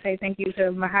all, I want to say thank you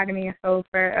to Mahogany and Soule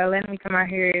for letting me come out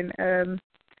here and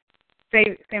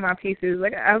say my pieces.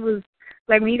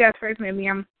 When you guys first met me,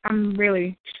 I'm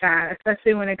really shy,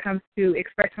 especially when it comes to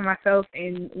expressing myself,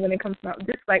 and when it comes to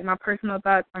my personal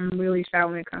thoughts, I'm really shy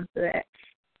when it comes to that.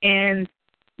 And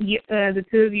the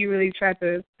two of you really tried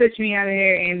to push me out of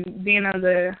here, and being on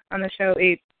the show,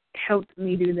 it helped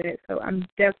me do that. So I'm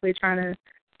definitely trying to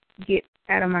get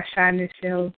out of my shyness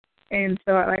shell. And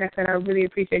so, like I said, I really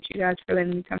appreciate you guys for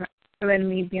letting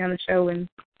me be on the show and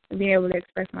being able to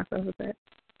express myself with that.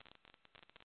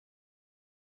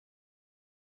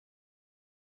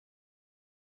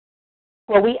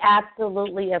 Well, we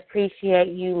absolutely appreciate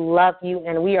you, love you,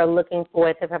 and we are looking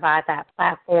forward to provide that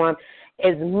platform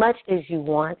as much as you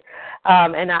want.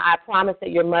 And I promise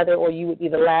that your mother or you would be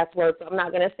the last word, so I'm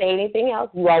not going to say anything else.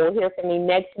 You all will hear from me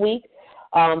next week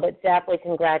But definitely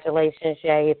congratulations,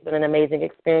 Jay. It's been an amazing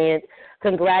experience.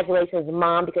 Congratulations,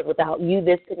 Mom, because without you,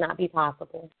 this could not be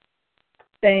possible.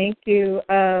 Thank you.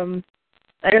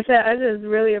 Like I said, I just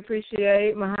really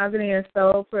appreciate Mahogany and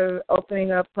Soule for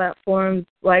opening up platforms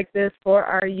like this for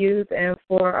our youth and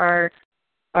for our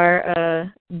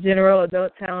general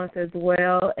adult talents as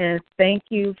well. And thank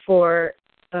you for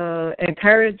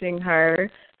encouraging her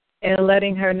and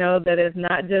letting her know that it's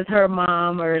not just her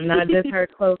mom or not just her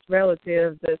close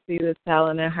relatives that see this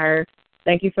talent in her.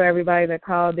 Thank you for everybody that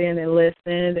called in and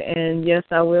listened. And, yes,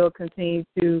 I will continue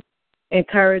to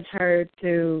encourage her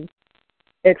to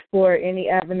explore any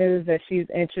avenues that she's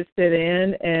interested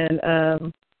in.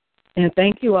 And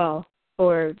thank you all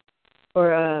for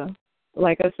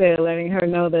like I said, letting her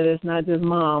know that it's not just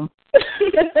Mom.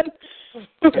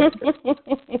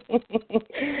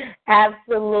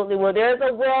 Absolutely. Well, there's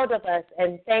a world of us,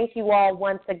 and thank you all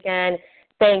once again.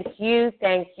 Thank you,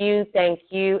 thank you, thank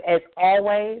you. As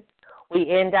always,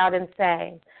 we end out and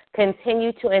say,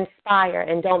 continue to inspire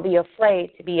and don't be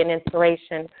afraid to be an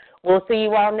inspiration. We'll see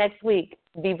you all next week.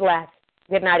 Be blessed.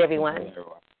 Good night, everyone.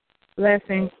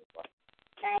 Blessings.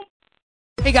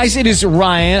 Hey guys, it is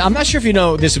Ryan. I'm not sure if you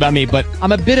know this about me, but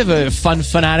I'm a bit of a fun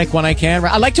fanatic when I can.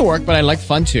 I like to work, but I like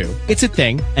fun too. It's a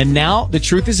thing. And now the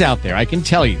truth is out there. I can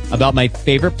tell you about my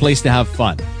favorite place to have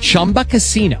fun. Chumba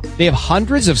Casino. They have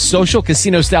hundreds of social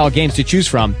casino style games to choose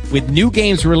from with new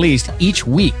games released each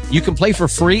week. You can play for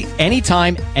free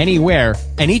anytime, anywhere.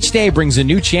 And each day brings a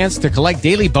new chance to collect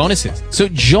daily bonuses. So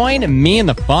join me in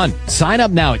the fun. Sign up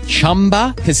now at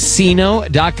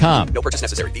ChumbaCasino.com. No purchase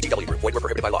necessary. VGW Group. Void where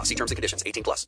prohibited by law. See terms and conditions. 18+.